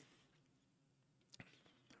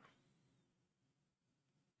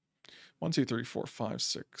 One, two, three, four, five,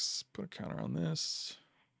 six. Put a counter on this.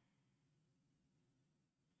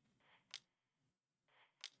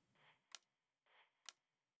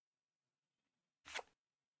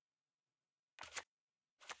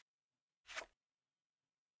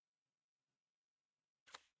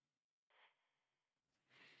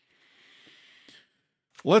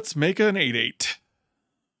 Let's make an 8/8.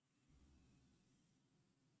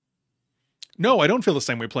 No, I don't feel the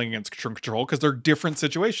same way playing against Control because they're different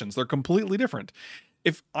situations. They're completely different.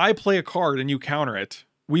 If I play a card and you counter it,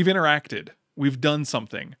 we've interacted. We've done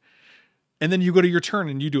something. And then you go to your turn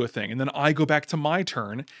and you do a thing. And then I go back to my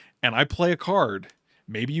turn and I play a card.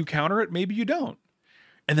 Maybe you counter it, maybe you don't.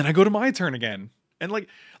 And then I go to my turn again. And like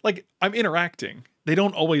I'm interacting. They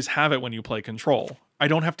don't always have it when you play Control. I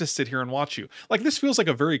don't have to sit here and watch you. Like, this feels like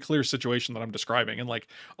a very clear situation that I'm describing. And like,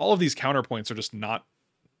 all of these counterpoints are just not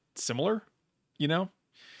similar, you know?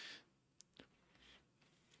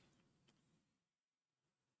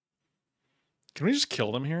 Can we just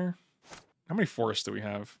kill them here? How many forests do we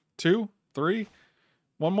have? 2? 3?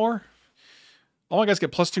 1 more? All my guys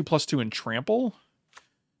get +2/+2 in trample.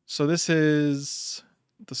 So this is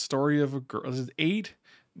the story of a girl. This is 8,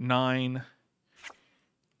 9,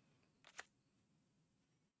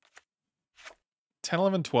 10,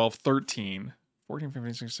 11, 12, 13, 14,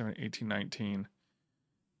 15, 16, 17, 18, 19.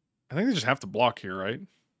 I think they just have to block here, right?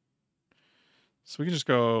 So we can just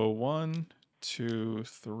go 1, 2,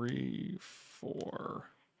 3, 4.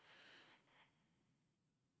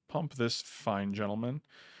 Pump this fine gentleman.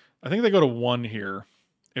 I think they go to 1 here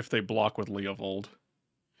if they block with Leovold.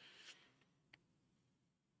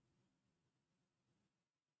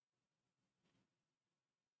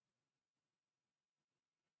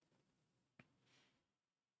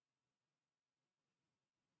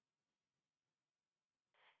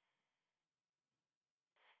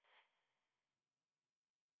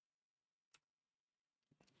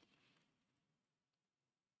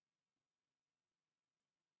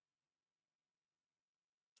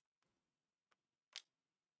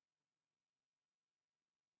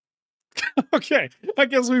 Okay, I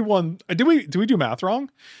guess we won. Do we do math wrong?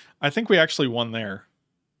 I think we actually won there.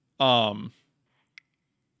 So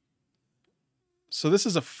this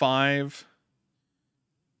is a 5,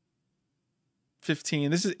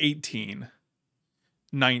 15. This is 18.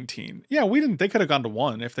 19. Yeah, we didn't. They could have gone to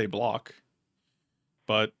 1 if they block.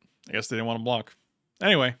 But I guess they didn't want to block.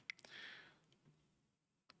 Anyway.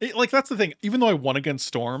 Like, that's the thing. Even though I won against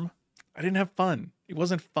Storm, I didn't have fun. It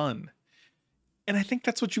wasn't fun. And I think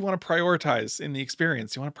that's what you want to prioritize in the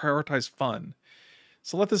experience. You want to prioritize fun.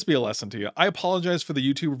 So let this be a lesson to you. I apologize for the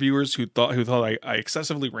YouTube viewers who thought I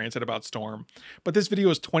excessively ranted about Storm. But this video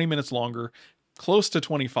is 20 minutes longer. Close to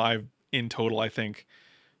 25 in total, I think.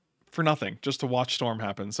 For nothing. Just to watch Storm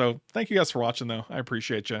happen. So thank you guys for watching, though. I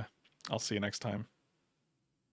appreciate you. I'll see you next time.